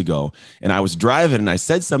years ago, and I was driving and I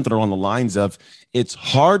said something along the lines of, "It's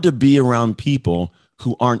hard to be around people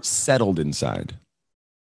who aren't settled inside."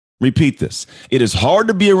 Repeat this. It is hard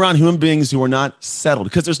to be around human beings who are not settled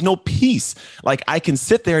because there's no peace. Like I can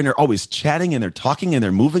sit there and they're always chatting and they're talking and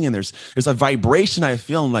they're moving and there's a vibration I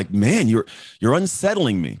feel. I'm like, man, you're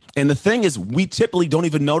unsettling me. And the thing is, we typically don't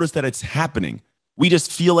even notice that it's happening. We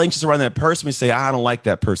just feel anxious around that person. We say, I don't like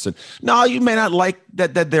that person. No, you may not like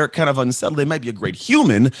that they're kind of unsettled. They might be a great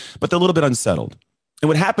human, but they're a little bit unsettled. And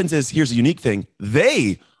what happens is, here's a unique thing.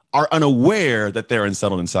 They are unaware that they're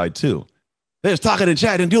unsettled inside too. They're just talking and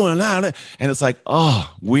chatting and doing that. And it's like,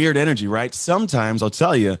 oh, weird energy, right? Sometimes I'll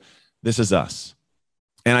tell you, this is us.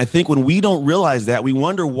 And I think when we don't realize that, we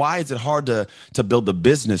wonder, why is it hard to build the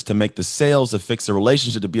business, to make the sales, to fix the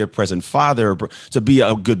relationship, to be a present father, to be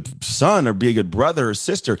a good son or be a good brother or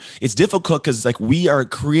sister? It's difficult because it's like we are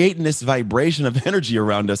creating this vibration of energy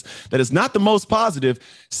around us that is not the most positive,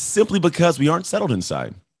 simply because we aren't settled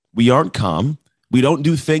inside. We aren't calm. We don't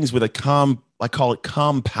do things with a calm, I call it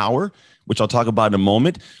calm power, which I'll talk about in a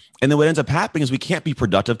moment. And then what ends up happening is we can't be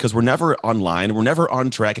productive because we're never online, we're never on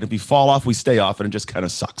track. And if we fall off, we stay off, and it just kind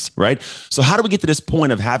of sucks, right? So how do we get to this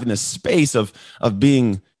point of having this space of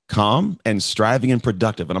being calm and striving and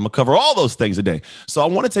productive? And I'm gonna cover all those things today. So I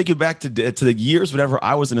want to take you back to the years whenever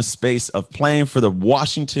I was in a space of playing for the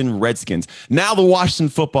Washington Redskins, now the Washington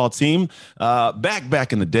football team.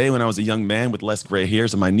 Back in the day when I was a young man with less gray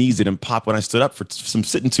hairs and my knees didn't pop when I stood up for some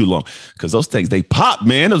sitting too long, because those things, they pop,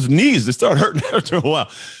 man. Those knees, they start hurting after a while.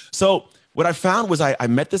 So what I found was I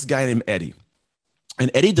met this guy named Eddie. And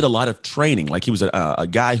Eddie did a lot of training. Like he was a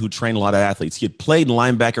guy who trained a lot of athletes. He had played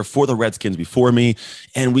linebacker for the Redskins before me.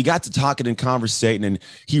 And we got to talking and conversating, and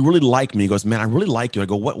he really liked me. He goes, man, I really like you. I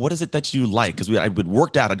go, what is it that you like? Because I would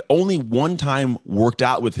worked out. I'd only one time worked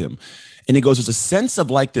out with him. And he goes, there's a sense of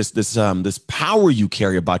like this power you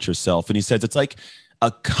carry about yourself. And he says, it's like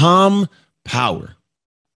a calm power.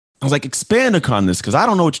 I was like, expand upon this, because I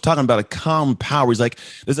don't know what you're talking about, a calm power. He's like,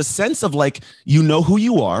 there's a sense of like, you know who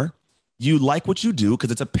you are. You like what you do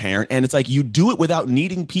because it's apparent, and it's like you do it without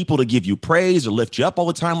needing people to give you praise or lift you up all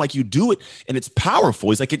the time. Like you do it, and it's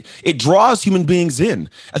powerful. It's like it draws human beings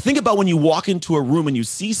in. I think about when you walk into a room and you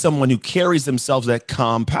see someone who carries themselves that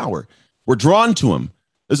calm power. We're drawn to them.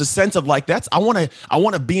 There's a sense of like, I want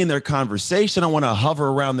to be in their conversation. I want to hover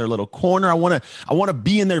around their little corner. I want to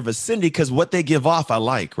be in their vicinity because what they give off, I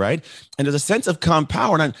like, right? And there's a sense of calm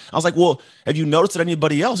power. And I was like, well, have you noticed it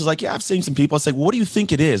anybody else? He's like, yeah, I've seen some people. I was like, well, what do you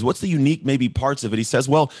think it is? What's the unique maybe parts of it? He says,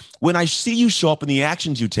 well, when I see you show up in the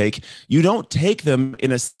actions you take, you don't take them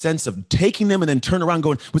in a sense of taking them and then turn around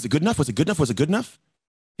going, was it good enough? Was it good enough? Was it good enough?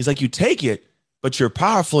 He's like, you take it, but you're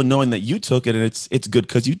powerful in knowing that you took it, and it's good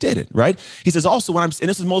because you did it, right? He says also, and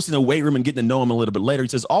this is mostly in the weight room and getting to know him a little bit later. He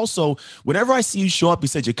says also, whenever I see you show up, he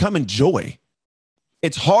said, you come in joy.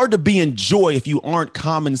 It's hard to be in joy if you aren't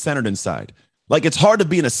calm and centered inside. Like it's hard to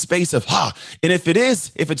be in a space of and if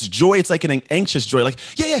it's joy, it's like an anxious joy. Like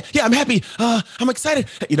yeah, I'm happy, I'm excited.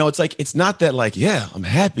 You know, it's like it's not that like I'm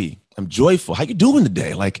happy, I'm joyful. How you doing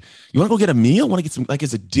today? Like you want to go get a meal? Want to get some? Like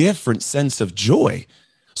it's a different sense of joy.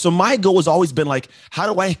 So my goal has always been like,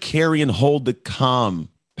 how do I carry and hold the calm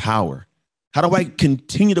power? How do I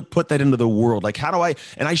continue to put that into the world? Like,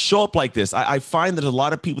 and I show up like this. I find that a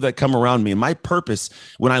lot of people that come around me, and my purpose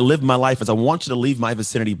when I live my life is I want you to leave my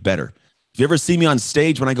vicinity better. If you ever see me on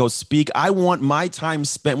stage when I go speak, I want my time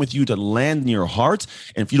spent with you to land in your heart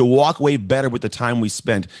and for you to walk away better with the time we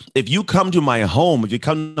spent. If you come to my home,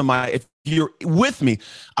 if you're with me,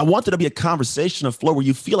 I want there to be a conversation, a flow where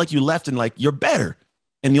you feel like you left and like you're better.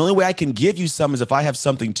 And the only way I can give you some is if I have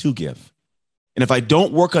something to give. And if I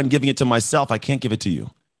don't work on giving it to myself, I can't give it to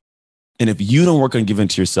you. And if you don't work on giving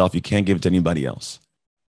it to yourself, you can't give it to anybody else.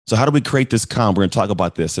 So how do we create this calm? We're going to talk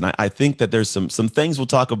about this. And I think that there's some things we'll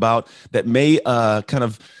talk about that may kind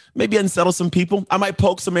of maybe unsettle some people. I might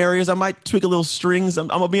poke some areas. I might tweak a little strings. I'm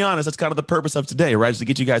going to be honest. That's kind of the purpose of today, right? Is to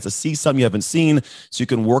get you guys to see something you haven't seen so you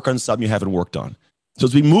can work on something you haven't worked on. So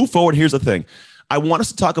as we move forward, here's the thing. I want us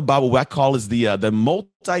to talk about what I call is the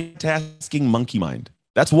multitasking monkey mind.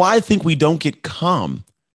 That's why I think we don't get calm.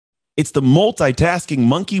 It's the multitasking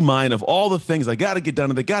monkey mind of all the things I got to get done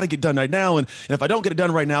and they got to get done right now. And if I don't get it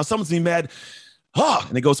done right now, someone's gonna be mad. Oh,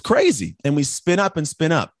 and it goes crazy. And we spin up and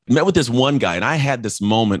spin up. I met with this one guy and I had this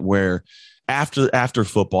moment where after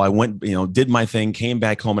football, I went, did my thing, came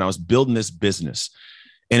back home and I was building this business.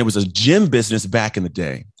 And it was a gym business back in the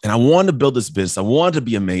day. And I wanted to build this business. I wanted to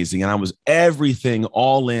be amazing. And I was everything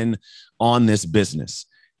all in on this business.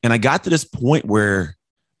 And I got to this point where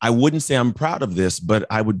I wouldn't say I'm proud of this, but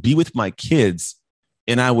I would be with my kids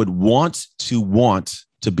and I would want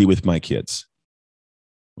to be with my kids.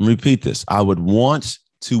 Let me repeat this. I would want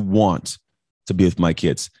to be with my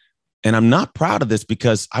kids. And I'm not proud of this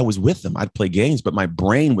because I was with them. I'd play games, but my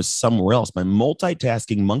brain was somewhere else. My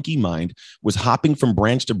multitasking monkey mind was hopping from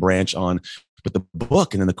branch to branch on with the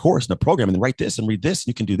book and then the course and the program and then write this and read this and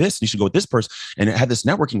you can do this and you should go with this person and have this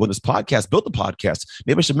networking with this podcast, build the podcast.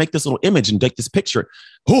 Maybe I should make this little image and take this picture.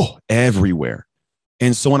 Oh, everywhere.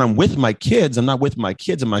 And so when I'm with my kids, I'm not with my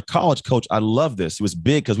kids. And my college coach, I love this. It was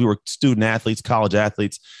big because we were student athletes, college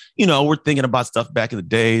athletes. We're thinking about stuff back in the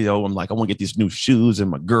day. I'm like, I want to get these new shoes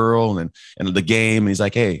and my girl and the game. And he's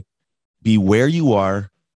like, hey, be where you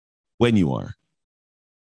are when you are.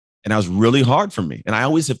 And that was really hard for me. And I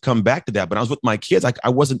always have come back to that. But I was with my kids. I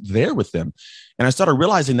wasn't there with them. And I started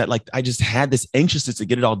realizing that I just had this anxiousness to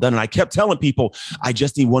get it all done. And I kept telling people, I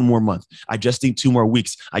just need one more month. I just need 2 more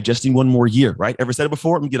weeks. I just need 1 more year, right? Ever said it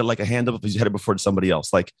before? Let me get a hand up if you had it before to somebody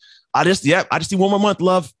else. I just need 1 more month,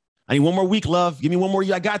 love. I need 1 more week, love. Give me 1 more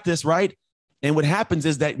year. I got this, right? And what happens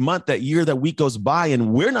is that month, that year, that week goes by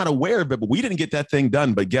and we're not aware of it, but we didn't get that thing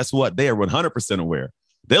done. But guess what? They are 100% aware.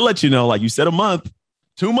 They'll let you know, like you said, a month.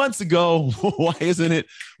 2 months ago, why isn't it?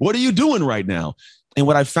 What are you doing right now? And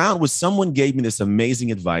what I found was someone gave me this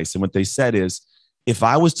amazing advice. And what they said is, if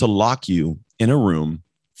I was to lock you in a room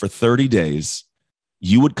for 30 days,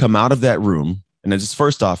 you would come out of that room. And just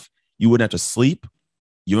first off, you wouldn't have to sleep.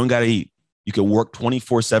 You don't got to eat. You can work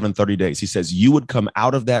 24/7, 30 days. He says you would come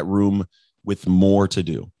out of that room with more to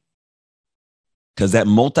do. Because that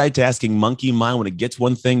multitasking monkey mind, when it gets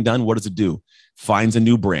one thing done, what does it do? Finds a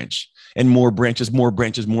new branch. And more branches, more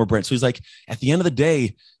branches, more branches. So he's like, at the end of the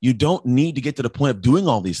day, you don't need to get to the point of doing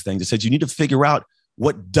all these things. It says you need to figure out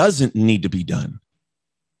what doesn't need to be done.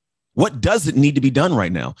 What doesn't need to be done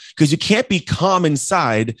right now? Because you can't be calm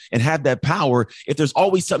inside and have that power if there's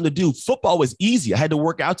always something to do. Football was easy. I had to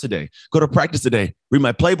work out today, go to practice today, read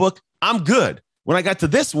my playbook. I'm good. When I got to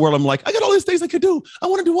this world, I'm like, I got all these things I could do. I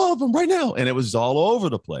want to do all of them right now. And it was all over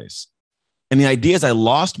the place. And the idea is I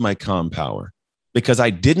lost my calm power, because I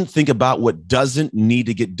didn't think about what doesn't need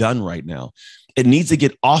to get done right now. It needs to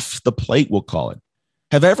get off the plate, we'll call it.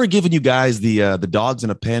 Have I ever given you guys the dogs in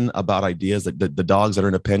a pen about ideas, like the dogs that are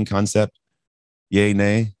in a pen concept? Yay,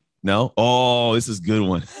 nay? No? Oh, this is a good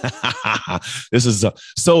one.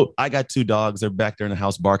 So I got 2 dogs. They're back there in the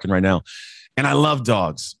house barking right now. And I love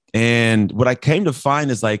dogs. And what I came to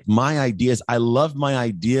find is my ideas, I love my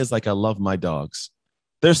ideas like I love my dogs.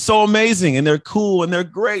 They're so amazing and they're cool and they're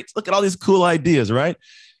great. Look at all these cool ideas, right?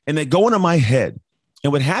 And they go into my head.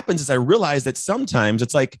 And what happens is I realize that sometimes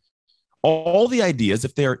it's like all the ideas,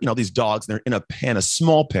 if they're, these dogs, they're in a pen, a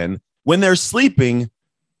small pen, when they're sleeping,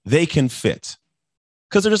 they can fit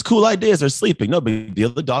because they're just cool ideas. They're sleeping. No big deal.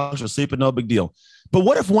 The dogs are sleeping. No big deal. But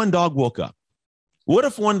what if one dog woke up? What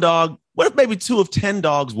if maybe 2 of 10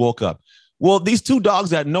 dogs woke up? Well, these 2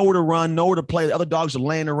 dogs got nowhere to run, nowhere to play. The other dogs are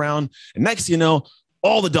laying around. And next,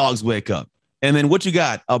 all the dogs wake up. And then what you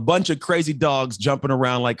got? A bunch of crazy dogs jumping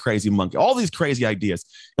around like crazy monkeys. All these crazy ideas.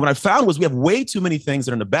 And what I found was we have way too many things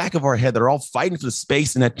that are in the back of our head that are all fighting for the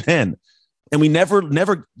space in that pen. And we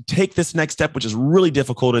never take this next step, which is really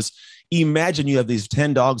difficult, is imagine you have these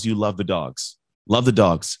 10 dogs. You love the dogs. Love the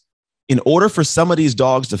dogs. In order for some of these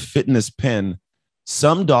dogs to fit in this pen,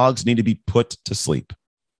 some dogs need to be put to sleep.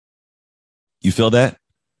 You feel that?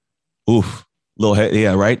 Oof. Little head.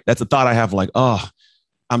 Yeah, right? That's a thought I have,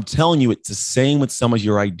 I'm telling you, it's the same with some of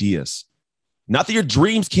your ideas. Not that your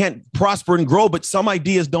dreams can't prosper and grow, but some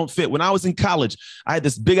ideas don't fit. When I was in college, I had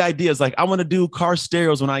this big idea. It's like, I want to do car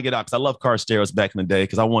stereos when I get out. Because I love car stereos back in the day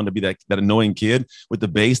because I wanted to be that annoying kid with the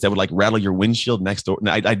bass that would rattle your windshield next door. And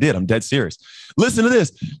I did. I'm dead serious. Listen to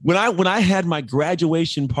this. When I had my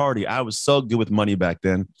graduation party, I was so good with money back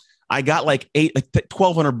then. I got like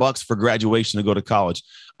 $1,200 for graduation to go to college.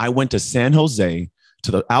 I went to San Jose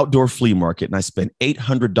to the outdoor flea market and I spent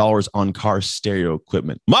 $800 on car stereo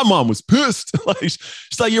equipment. My mom was pissed.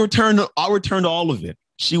 She's like, I'll return all of it.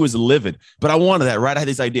 She was livid, but I wanted that, right? I had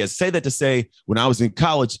these ideas. Say that to say, when I was in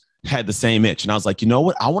college, had the same itch. And I was like, you know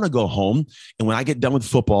what? I want to go home. And when I get done with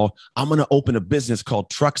football, I'm going to open a business called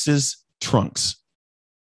Trucks' Trunks.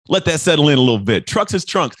 Let that settle in a little bit. Trucks'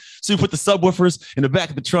 Trunks. So you put the subwoofers in the back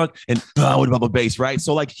of the trunk and with a bubble bass, right?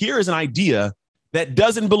 So like, here is an idea that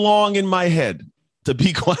doesn't belong in my head, to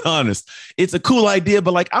be quite honest. It's a cool idea,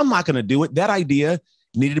 but like, I'm not going to do it. That idea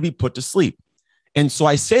needed to be put to sleep. And so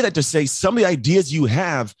I say that to say some of the ideas you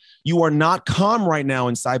have, you are not calm right now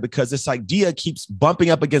inside because this idea keeps bumping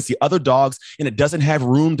up against the other dogs and it doesn't have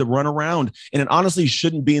room to run around. And it honestly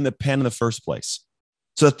shouldn't be in the pen in the first place.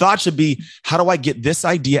 So the thought should be, how do I get this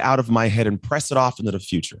idea out of my head and press it off into the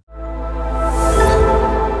future?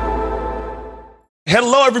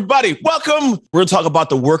 Hello, everybody. Welcome. We're going to talk about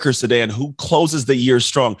the workers today and who closes the year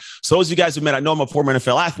strong. So as you guys have met, I know I'm a former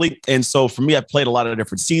NFL athlete. And so for me, I've played a lot of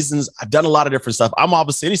different seasons. I've done a lot of different stuff. I'm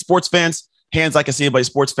obviously any sports fans, hands I can see anybody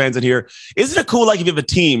sports fans in here. Isn't it cool? Like if you have a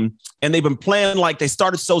team and they've been playing, like they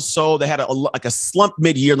started so, they had a slump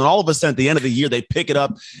mid-year. And then all of a sudden at the end of the year, they pick it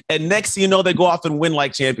up. And next thing you know, they go off and win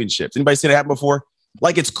like championships. Anybody seen that happen before?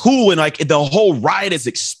 Like it's cool and like the whole ride is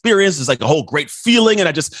experience. It's like a whole great feeling. And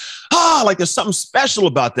I just, like there's something special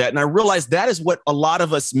about that. And I realized that is what a lot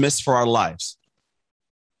of us miss for our lives.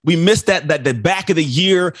 We miss that the back of the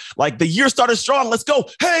year, like the year started strong. Let's go.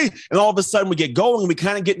 Hey. And all of a sudden we get going and we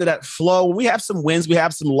kind of get into that flow. We have some wins, we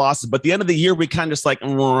have some losses, but at the end of the year, we kind of just like,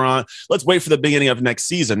 let's wait for the beginning of next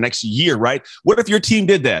season, next year, right? What if your team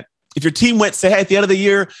did that? If your team went, say, hey, at the end of the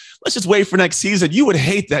year, let's just wait for next season, you would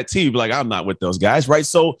hate that team. Like, I'm not with those guys, right?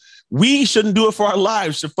 So we shouldn't do it for our lives.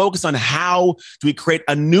 We should focus on how do we create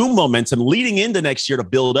a new momentum leading into next year to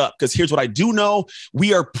build up. Because here's what I do know.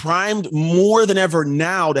 We are primed more than ever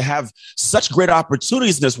now to have such great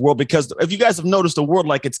opportunities in this world. Because if you guys have noticed the world,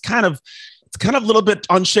 like it's kind of a little bit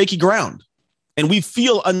on shaky ground. And we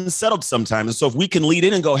feel unsettled sometimes. And so if we can lead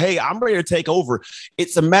in and go, hey, I'm ready to take over.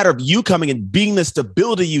 It's a matter of you coming and being the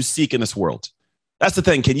stability you seek in this world. That's the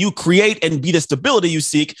thing. Can you create and be the stability you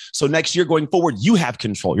seek? So next year going forward, you have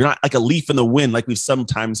control. You're not like a leaf in the wind like we've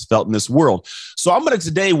sometimes felt in this world. So I'm going to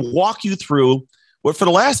today walk you through what for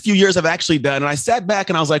the last few years I've actually done. And I sat back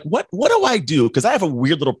and I was like, what do I do? Because I have a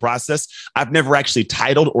weird little process I've never actually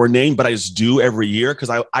titled or named, but I just do every year because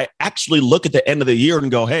I actually look at the end of the year and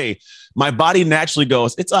go, hey, my body naturally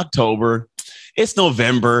goes, it's October, it's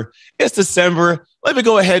November, it's December. Let me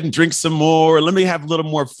go ahead and drink some more. Let me have a little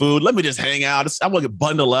more food. Let me just hang out. I'm going to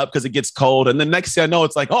bundle up because it gets cold. And then next thing I know,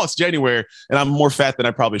 it's like, oh, it's January and I'm more fat than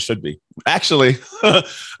I probably should be. Actually,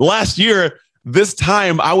 last year, this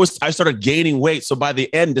time I started gaining weight. So by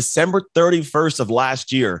the end, December 31st of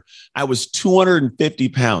last year, I was 250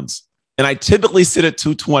 pounds. And I typically sit at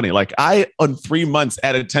 220. Like on 3 months,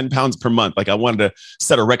 added 10 pounds per month. Like I wanted to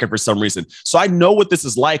set a record for some reason. So I know what this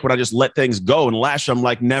is like when I just let things go. And last year, I'm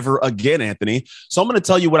like, never again, Anthony. So I'm going to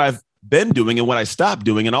tell you what I've been doing and what I stopped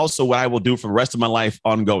doing and also what I will do for the rest of my life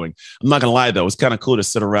ongoing. I'm not going to lie, though. It's kind of cool to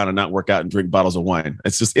sit around and not work out and drink bottles of wine.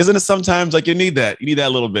 It's just, isn't it sometimes like you need that? You need that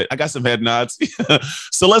a little bit. I got some head nods.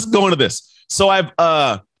 So let's go into this. So I've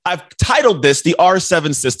titled this the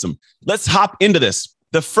R7 system. Let's hop into this.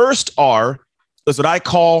 The first R is what I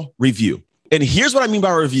call review. And here's what I mean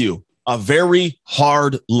by review, a very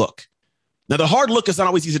hard look. Now, the hard look is not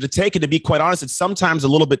always easy to take. And to be quite honest, it's sometimes a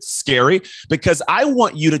little bit scary because I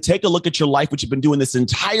want you to take a look at your life, which you've been doing this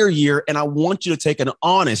entire year. And I want you to take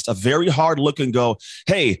a very hard look and go,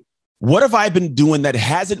 hey, what have I been doing that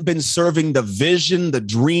hasn't been serving the vision, the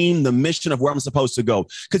dream, the mission of where I'm supposed to go?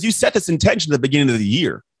 Because you set this intention at the beginning of the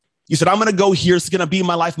year. You said, I'm going to go here. It's going to be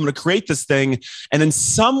my life. I'm going to create this thing. And then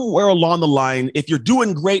somewhere along the line, if you're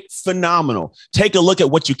doing great, phenomenal. Take a look at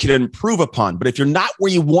what you can improve upon. But if you're not where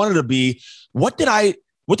you wanted to be, what did I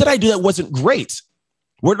do that wasn't great?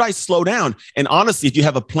 Where did I slow down? And honestly, if you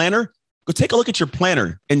have a planner, go take a look at your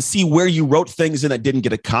planner and see where you wrote things in that didn't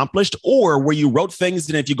get accomplished or where you wrote things.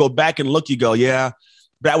 And if you go back and look, you go, yeah,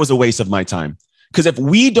 that was a waste of my time. Because if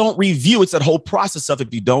we don't review, it's that whole process of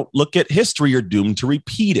if you don't look at history, you're doomed to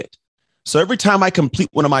repeat it. So every time I complete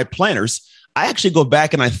one of my planners, I actually go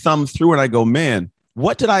back and I thumb through and I go, man,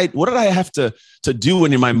 what did I have to do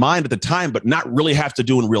in my mind at the time, but not really have to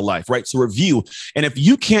do in real life, right? So review. And if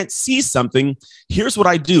you can't see something, here's what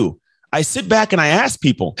I do. I sit back and I ask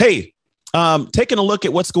people, hey, taking a look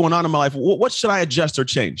at what's going on in my life, what should I adjust or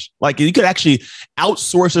change? Like you could actually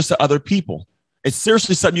outsource this to other people. It's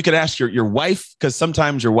seriously something you could ask your wife, because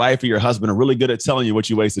sometimes your wife or your husband are really good at telling you what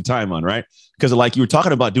you wasted time on, right? Because like you were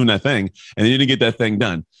talking about doing that thing and then you didn't get that thing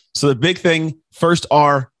done. So the big thing first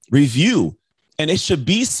are review. And it should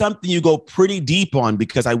be something you go pretty deep on,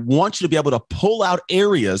 because I want you to be able to pull out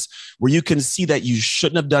areas where you can see that you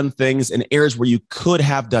shouldn't have done things and areas where you could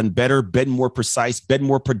have done better, been more precise, been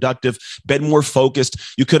more productive, been more focused.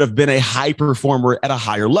 You could have been a high performer at a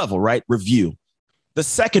higher level, right? Review. The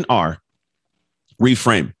second R,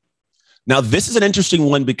 reframe. Now, this is an interesting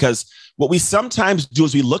one, because what we sometimes do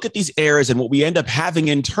is we look at these areas, and what we end up having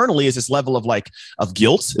internally is this level of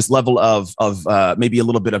guilt, this level of maybe a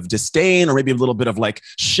little bit of disdain, or maybe a little bit of like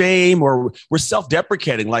shame, or we're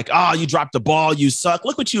self-deprecating, like, oh, you dropped the ball, you suck.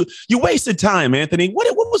 Look what you wasted time, Anthony. What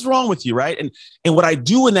was wrong with you, right? And what I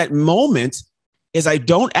do in that moment is I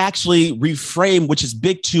don't actually reframe, which is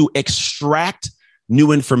big, to extract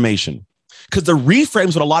new information. Because the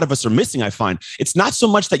reframes what a lot of us are missing, I find. It's not so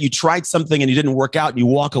much that you tried something and you didn't work out and you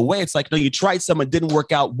walk away. It's like, no, you tried something, it didn't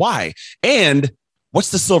work out. Why? And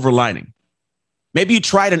what's the silver lining? Maybe you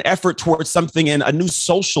tried an effort towards something in a new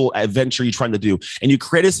social adventure you're trying to do, and you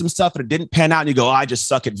created some stuff and it didn't pan out, and you go, oh, I just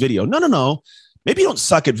suck at video. No. Maybe you don't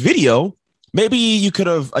suck at video. Maybe you could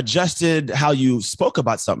have adjusted how you spoke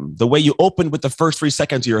about something, the way you opened with the first 3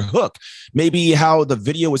 seconds of your hook, maybe how the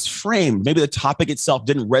video was framed, maybe the topic itself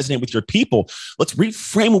didn't resonate with your people. Let's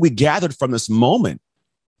reframe what we gathered from this moment.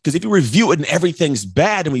 Because if you review it and everything's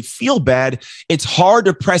bad and we feel bad, it's hard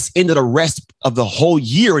to press into the rest of the whole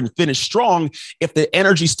year and finish strong if the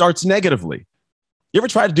energy starts negatively. You ever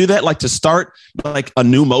try to do that? Like to start like a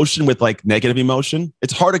new motion with like negative emotion?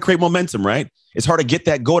 It's hard to create momentum, right? It's hard to get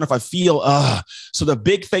that going if I feel, So the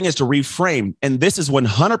big thing is to reframe. And this is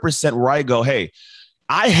 100% where I go, hey,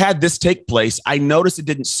 I had this take place. I noticed it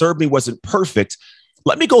didn't serve me, wasn't perfect.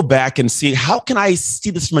 Let me go back and see, how can I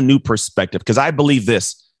see this from a new perspective? Because I believe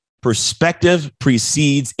this: perspective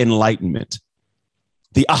precedes enlightenment.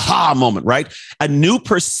 The aha moment, right? A new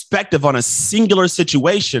perspective on a singular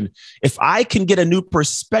situation. If I can get a new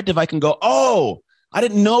perspective, I can go, oh, I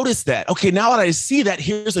didn't notice that. Okay, now that I see that,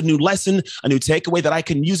 here's a new lesson, a new takeaway that I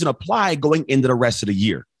can use and apply going into the rest of the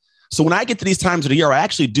year. So when I get to these times of the year, I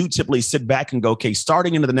actually do typically sit back and go, okay,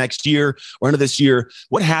 starting into the next year or into this year,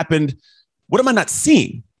 what happened? What am I not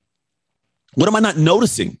seeing? What am I not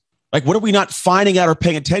noticing? Like, what are we not finding out or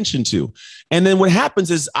paying attention to? And then what happens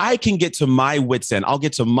is I can get to my wits end. I'll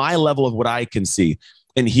get to my level of what I can see.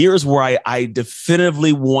 And here's where I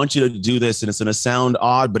definitively want you to do this. And it's going to sound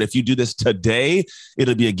odd, but if you do this today,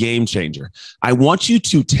 it'll be a game changer. I want you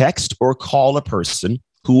to text or call a person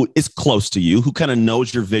who is close to you, who kind of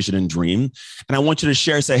knows your vision and dream. And I want you to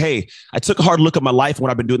share, say, hey, I took a hard look at my life and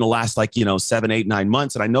what I've been doing the last 7, 8, 9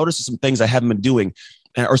 months. And I noticed some things I haven't been doing,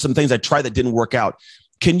 or some things I tried that didn't work out.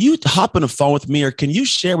 Can you hop on the phone with me, or can you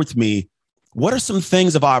share with me what are some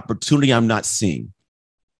things of opportunity I'm not seeing?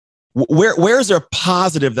 Where is there a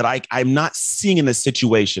positive that I'm not seeing in this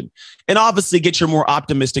situation? And obviously get your more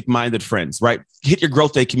optimistic minded friends, right? Hit your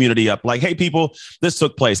GrowthDay community up. Like, hey, people, this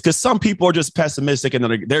took place. Because some people are just pessimistic and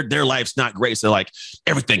their life's not great. So they're like,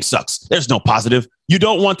 everything sucks. There's no positive. You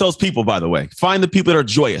don't want those people, by the way. Find the people that are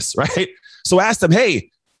joyous, right? So ask them,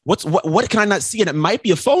 hey, what can I not see? And it might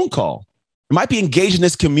be a phone call. It might be engaged in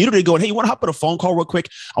this community going, hey, you want to hop on a phone call real quick?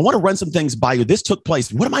 I want to run some things by you. This took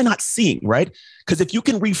place. What am I not seeing, right? Because if you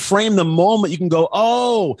can reframe the moment, you can go,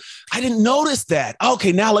 oh, I didn't notice that.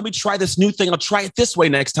 Okay, now let me try this new thing. I'll try it this way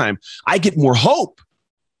next time. I get more hope.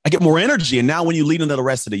 I get more energy. And now when you lead into the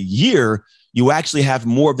rest of the year, you actually have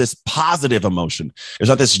more of this positive emotion. There's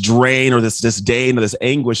not this drain or this disdain or this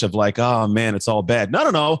anguish of like, oh, man, it's all bad.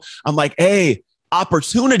 No. I'm like, hey,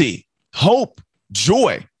 opportunity, hope,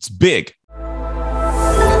 joy. It's big.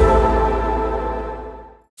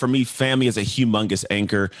 For me, family is a humongous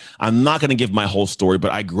anchor. I'm not going to give my whole story, but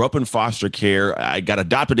I grew up in foster care. I got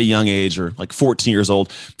adopted at a young age, or like 14 years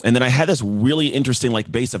old. And then I had this really interesting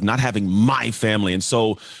base of not having my family. And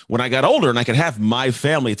so when I got older and I could have my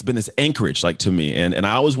family, it's been this anchorage to me. And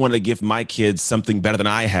I always wanted to give my kids something better than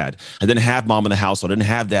I had. I didn't have mom in the household. I didn't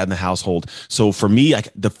have dad in the household. So for me,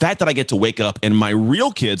 the fact that I get to wake up and my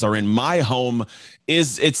real kids are in my home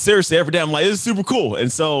it's seriously every day. I'm like, it's super cool. And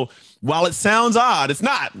so while it sounds odd, it's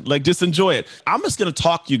not. Just enjoy it. I'm just going to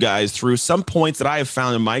talk you guys through some points that I have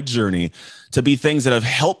found in my journey to be things that have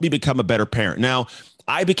helped me become a better parent. Now,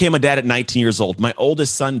 I became a dad at 19 years old. My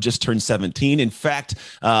oldest son just turned 17. In fact,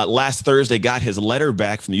 last Thursday got his letter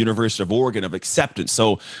back from the University of Oregon of acceptance.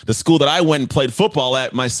 So the school that I went and played football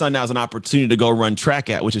at, my son now has an opportunity to go run track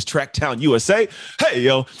at, which is Tracktown USA. Hey,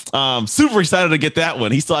 yo, super excited to get that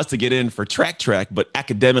one. He still has to get in for track, but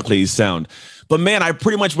academically he's sound. But man, I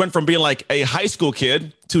pretty much went from being like a high school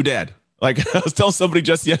kid to dad. Like I was telling somebody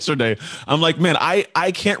just yesterday, I'm like, man,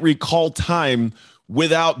 I can't recall time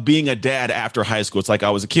without being a dad after high school. It's like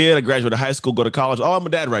I was a kid, I graduated high school, go to college. Oh, I'm a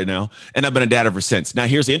dad right now. And I've been a dad ever since. Now,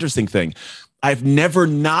 here's the interesting thing. I've never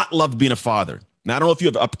not loved being a father. Now, I don't know if you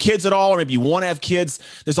have kids at all, or maybe you want to have kids.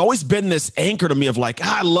 There's always been this anchor to me of like,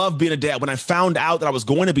 I love being a dad. When I found out that I was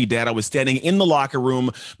going to be dad, I was standing in the locker room.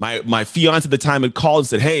 My fiance at the time had called and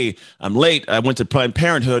said, hey, I'm late. I went to Planned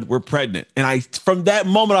Parenthood. We're pregnant. And from that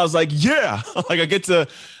moment, I was like, yeah, like I get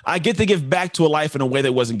to give back to a life in a way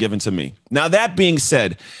that wasn't given to me. Now, that being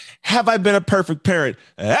said, have I been a perfect parent?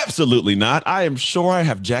 Absolutely not. I am sure I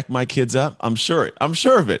have jacked my kids up. I'm sure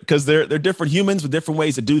of it, because they're different humans with different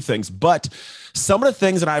ways to do things. But some of the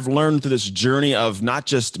things that I've learned through this journey of not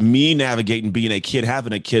just me navigating being a kid,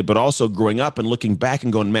 having a kid, but also growing up and looking back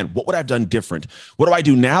and going, man, what would I have done different? What do I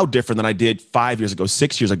do now different than I did 5 years ago,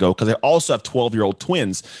 6 years ago? Because I also have 12-year-old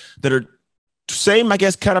twins that are same, I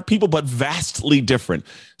guess, kind of people, but vastly different.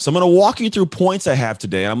 So I'm going to walk you through points I have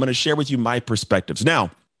today. And I'm going to share with you my perspectives.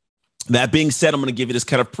 Now, that being said, I'm going to give you this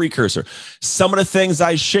kind of precursor. Some of the things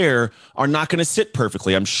I share are not going to sit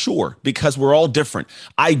perfectly, I'm sure, because we're all different.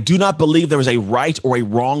 I do not believe there is a right or a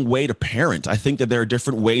wrong way to parent. I think that there are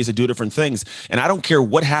different ways to do different things. And I don't care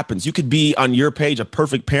what happens. You could be on your page a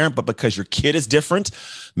perfect parent, but because your kid is different,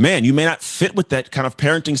 man, you may not fit with that kind of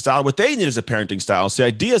parenting style. What they need is a parenting style. So the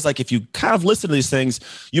idea is like, if you kind of listen to these things,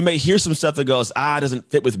 you may hear some stuff that goes, it doesn't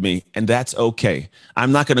fit with me. And that's okay.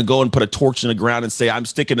 I'm not going to go and put a torch in the ground and say, I'm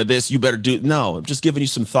sticking to this. You better do. No, I'm just giving you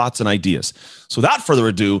some thoughts and ideas. So without further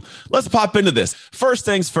ado, let's pop into this. First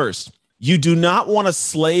things first, you do not want to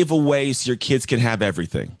slave away so your kids can have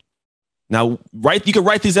everything. Now, you can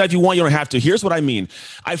write these out if you want. You don't have to. Here's what I mean.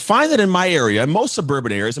 I find that in my area, in most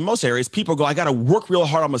suburban areas, in most areas, people go, I got to work real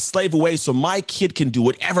hard. I'm a slave away so my kid can do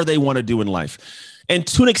whatever they want to do in life. And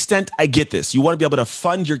to an extent, I get this. You want to be able to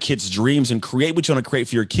fund your kids' dreams and create what you want to create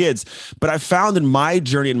for your kids. But I've found in my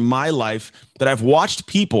journey, in my life, that I've watched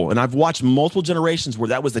people, and I've watched multiple generations where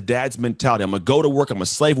that was the dad's mentality. I'm going to go to work. I'm a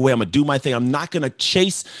slave away. I'm going to do my thing. I'm not going to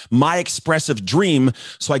chase my expressive dream.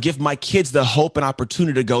 So I give my kids the hope and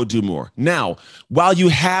opportunity to go do more. Now, while you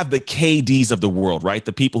have the KDs of the world, right?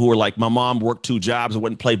 The people who are like, my mom worked 2 jobs and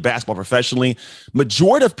wouldn't play basketball professionally.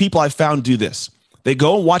 Majority of people I've found do this. They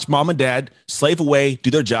go and watch mom and dad slave away,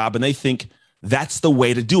 do their job, and they think that's the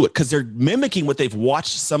way to do it because they're mimicking what they've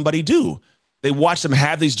watched somebody do. They watch them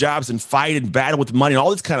have these jobs and fight and battle with money and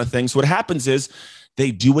all these kind of things. So what happens is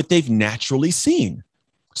they do what they've naturally seen.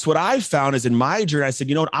 So what I've found is in my journey, I said,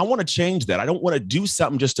 you know what? I want to change that. I don't want to do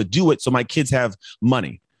something just to do it so my kids have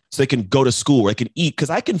money, so they can go to school or they can eat,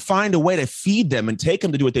 because I can find a way to feed them and take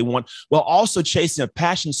them to do what they want while also chasing a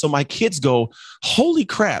passion. So my kids go, holy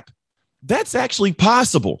crap, that's actually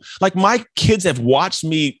possible. Like my kids have watched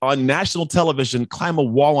me on national television climb a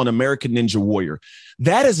wall on American Ninja Warrior.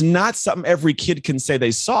 That is not something every kid can say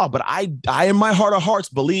they saw, but I in my heart of hearts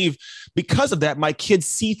believe because of that, my kids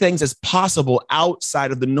see things as possible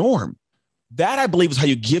outside of the norm. That, I believe, is how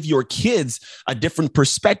you give your kids a different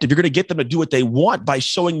perspective. You're going to get them to do what they want by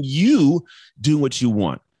showing you doing what you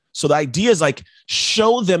want. So the idea is like,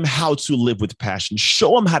 show them how to live with passion.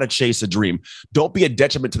 Show them how to chase a dream. Don't be a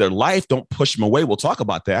detriment to their life. Don't push them away. We'll talk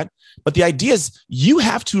about that. But the idea is you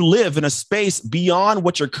have to live in a space beyond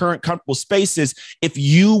what your current comfortable space is if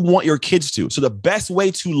you want your kids to. So the best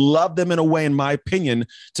way to love them in a way, in my opinion,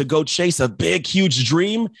 to go chase a big, huge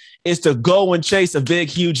dream is to go and chase a big,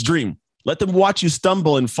 huge dream. Let them watch you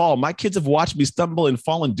stumble and fall. My kids have watched me stumble and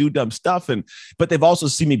fall and do dumb stuff. But they've also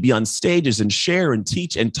seen me be on stages and share and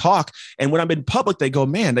teach and talk. And when I'm in public, they go,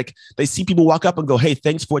 man, like they see people walk up and go, hey,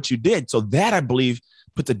 thanks for what you did. So that, I believe,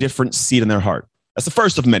 puts a different seed in their heart. That's the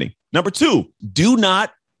first of many. Number 2, do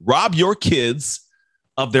not rob your kids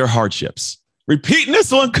of their hardships. Repeating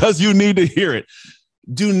this one because you need to hear it.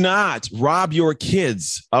 Do not rob your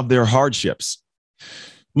kids of their hardships.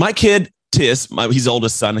 My kid, Tiz, his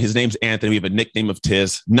oldest son, his name's Anthony. We have a nickname of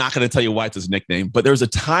Tiz. Not going to tell you why it's his nickname, but there was a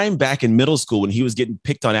time back in middle school when he was getting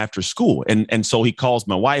picked on after school. And so he calls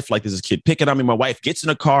my wife, like, there's this kid picking on me. My wife gets in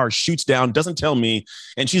a car, shoots down, doesn't tell me.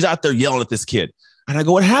 And she's out there yelling at this kid. And I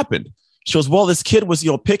go, what happened? She goes, well, this kid was,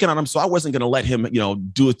 picking on him. So I wasn't going to let him,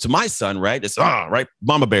 do it to my son. Right. It's right.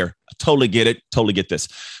 Mama bear. I totally get it. Totally get this.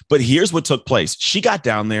 But here's what took place. She got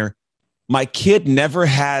down there. My kid never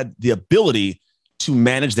had the ability to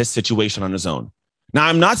manage this situation on his own. Now,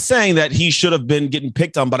 I'm not saying that he should have been getting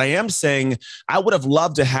picked on, but I am saying I would have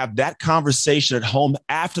loved to have that conversation at home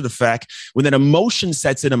after the fact when that emotion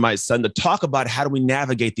sets into my son to talk about how do we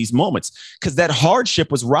navigate these moments, because that hardship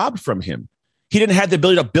was robbed from him. He didn't have the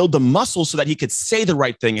ability to build the muscle so that he could say the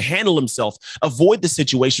right thing, handle himself, avoid the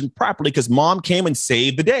situation properly because mom came and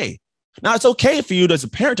saved the day. Now, it's okay for you as a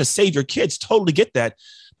parent to save your kids. Totally get that.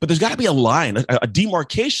 But there's got to be a line, a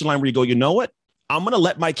demarcation line where you go, you know what? I'm going to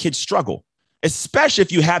let my kids struggle, especially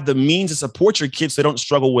if you have the means to support your kids so they don't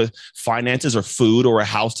struggle with finances or food or a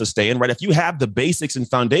house to stay in, right? If you have the basics and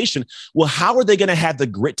foundation, well, how are they going to have the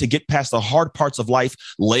grit to get past the hard parts of life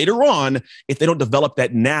later on if they don't develop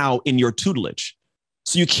that now in your tutelage?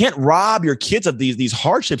 So you can't rob your kids of these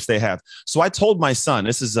hardships they have. So I told my son,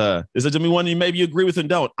 this is a one you maybe agree with and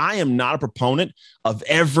don't. I am not a proponent of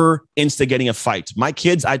ever instigating a fight. My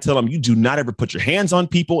kids, I tell them, you do not ever put your hands on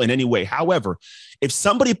people in any way. However, if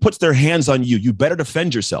somebody puts their hands on you, you better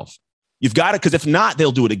defend yourself. You've got it, because if not,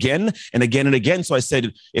 they'll do it again and again and again. So I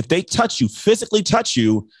said, if they touch you, physically touch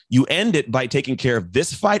you, you end it by taking care of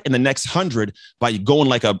this fight and the next 100 by going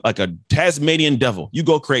like a Tasmanian devil. You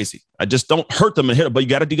go crazy. I just don't hurt them and hit them, but you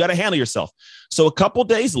got to handle yourself. So a couple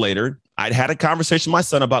days later, I'd had a conversation with my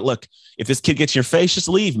son about, look, if this kid gets in your face, just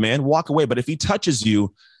leave, man, walk away. But if he touches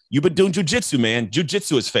you, you've been doing jujitsu, man.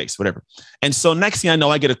 Jujitsu his face, whatever. And so next thing I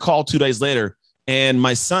know, I get a call 2 days later. And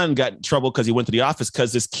my son got in trouble because he went to the office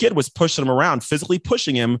because this kid was pushing him around, physically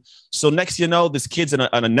pushing him. So next you know, this kid's in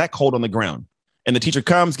a neck hold on the ground. And the teacher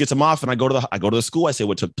comes, gets him off, and I go to the school. I say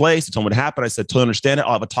what took place. I told him what happened. I said, to understand it,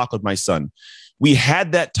 I'll have a talk with my son. We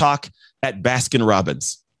had that talk at Baskin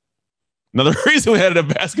Robbins. Now, the reason we had it at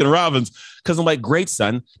Baskin Robbins, because I'm like, great,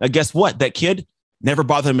 son. Now, guess what? That kid never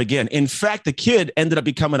bothered him again. In fact, the kid ended up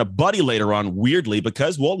becoming a buddy later on, weirdly,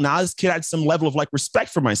 because, well, now this kid had some level of like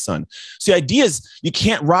respect for my son. So the idea is you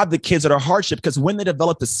can't rob the kids at a hardship, because when they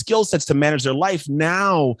develop the skill sets to manage their life,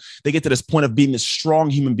 now they get to this point of being the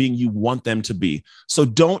strong human being you want them to be. So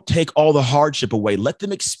don't take all the hardship away. Let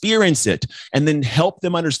them experience it and then help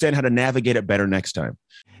them understand how to navigate it better next time.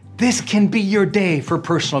 This can be your day for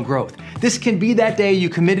personal growth. This can be that day you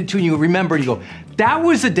committed to and you remember and you go, that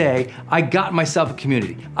was the day I got myself a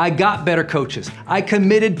community. I got better coaches. I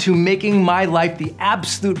committed to making my life the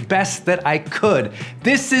absolute best that I could.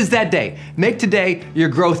 This is that day. Make today your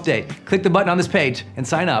growth day. Click the button on this page and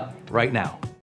sign up right now.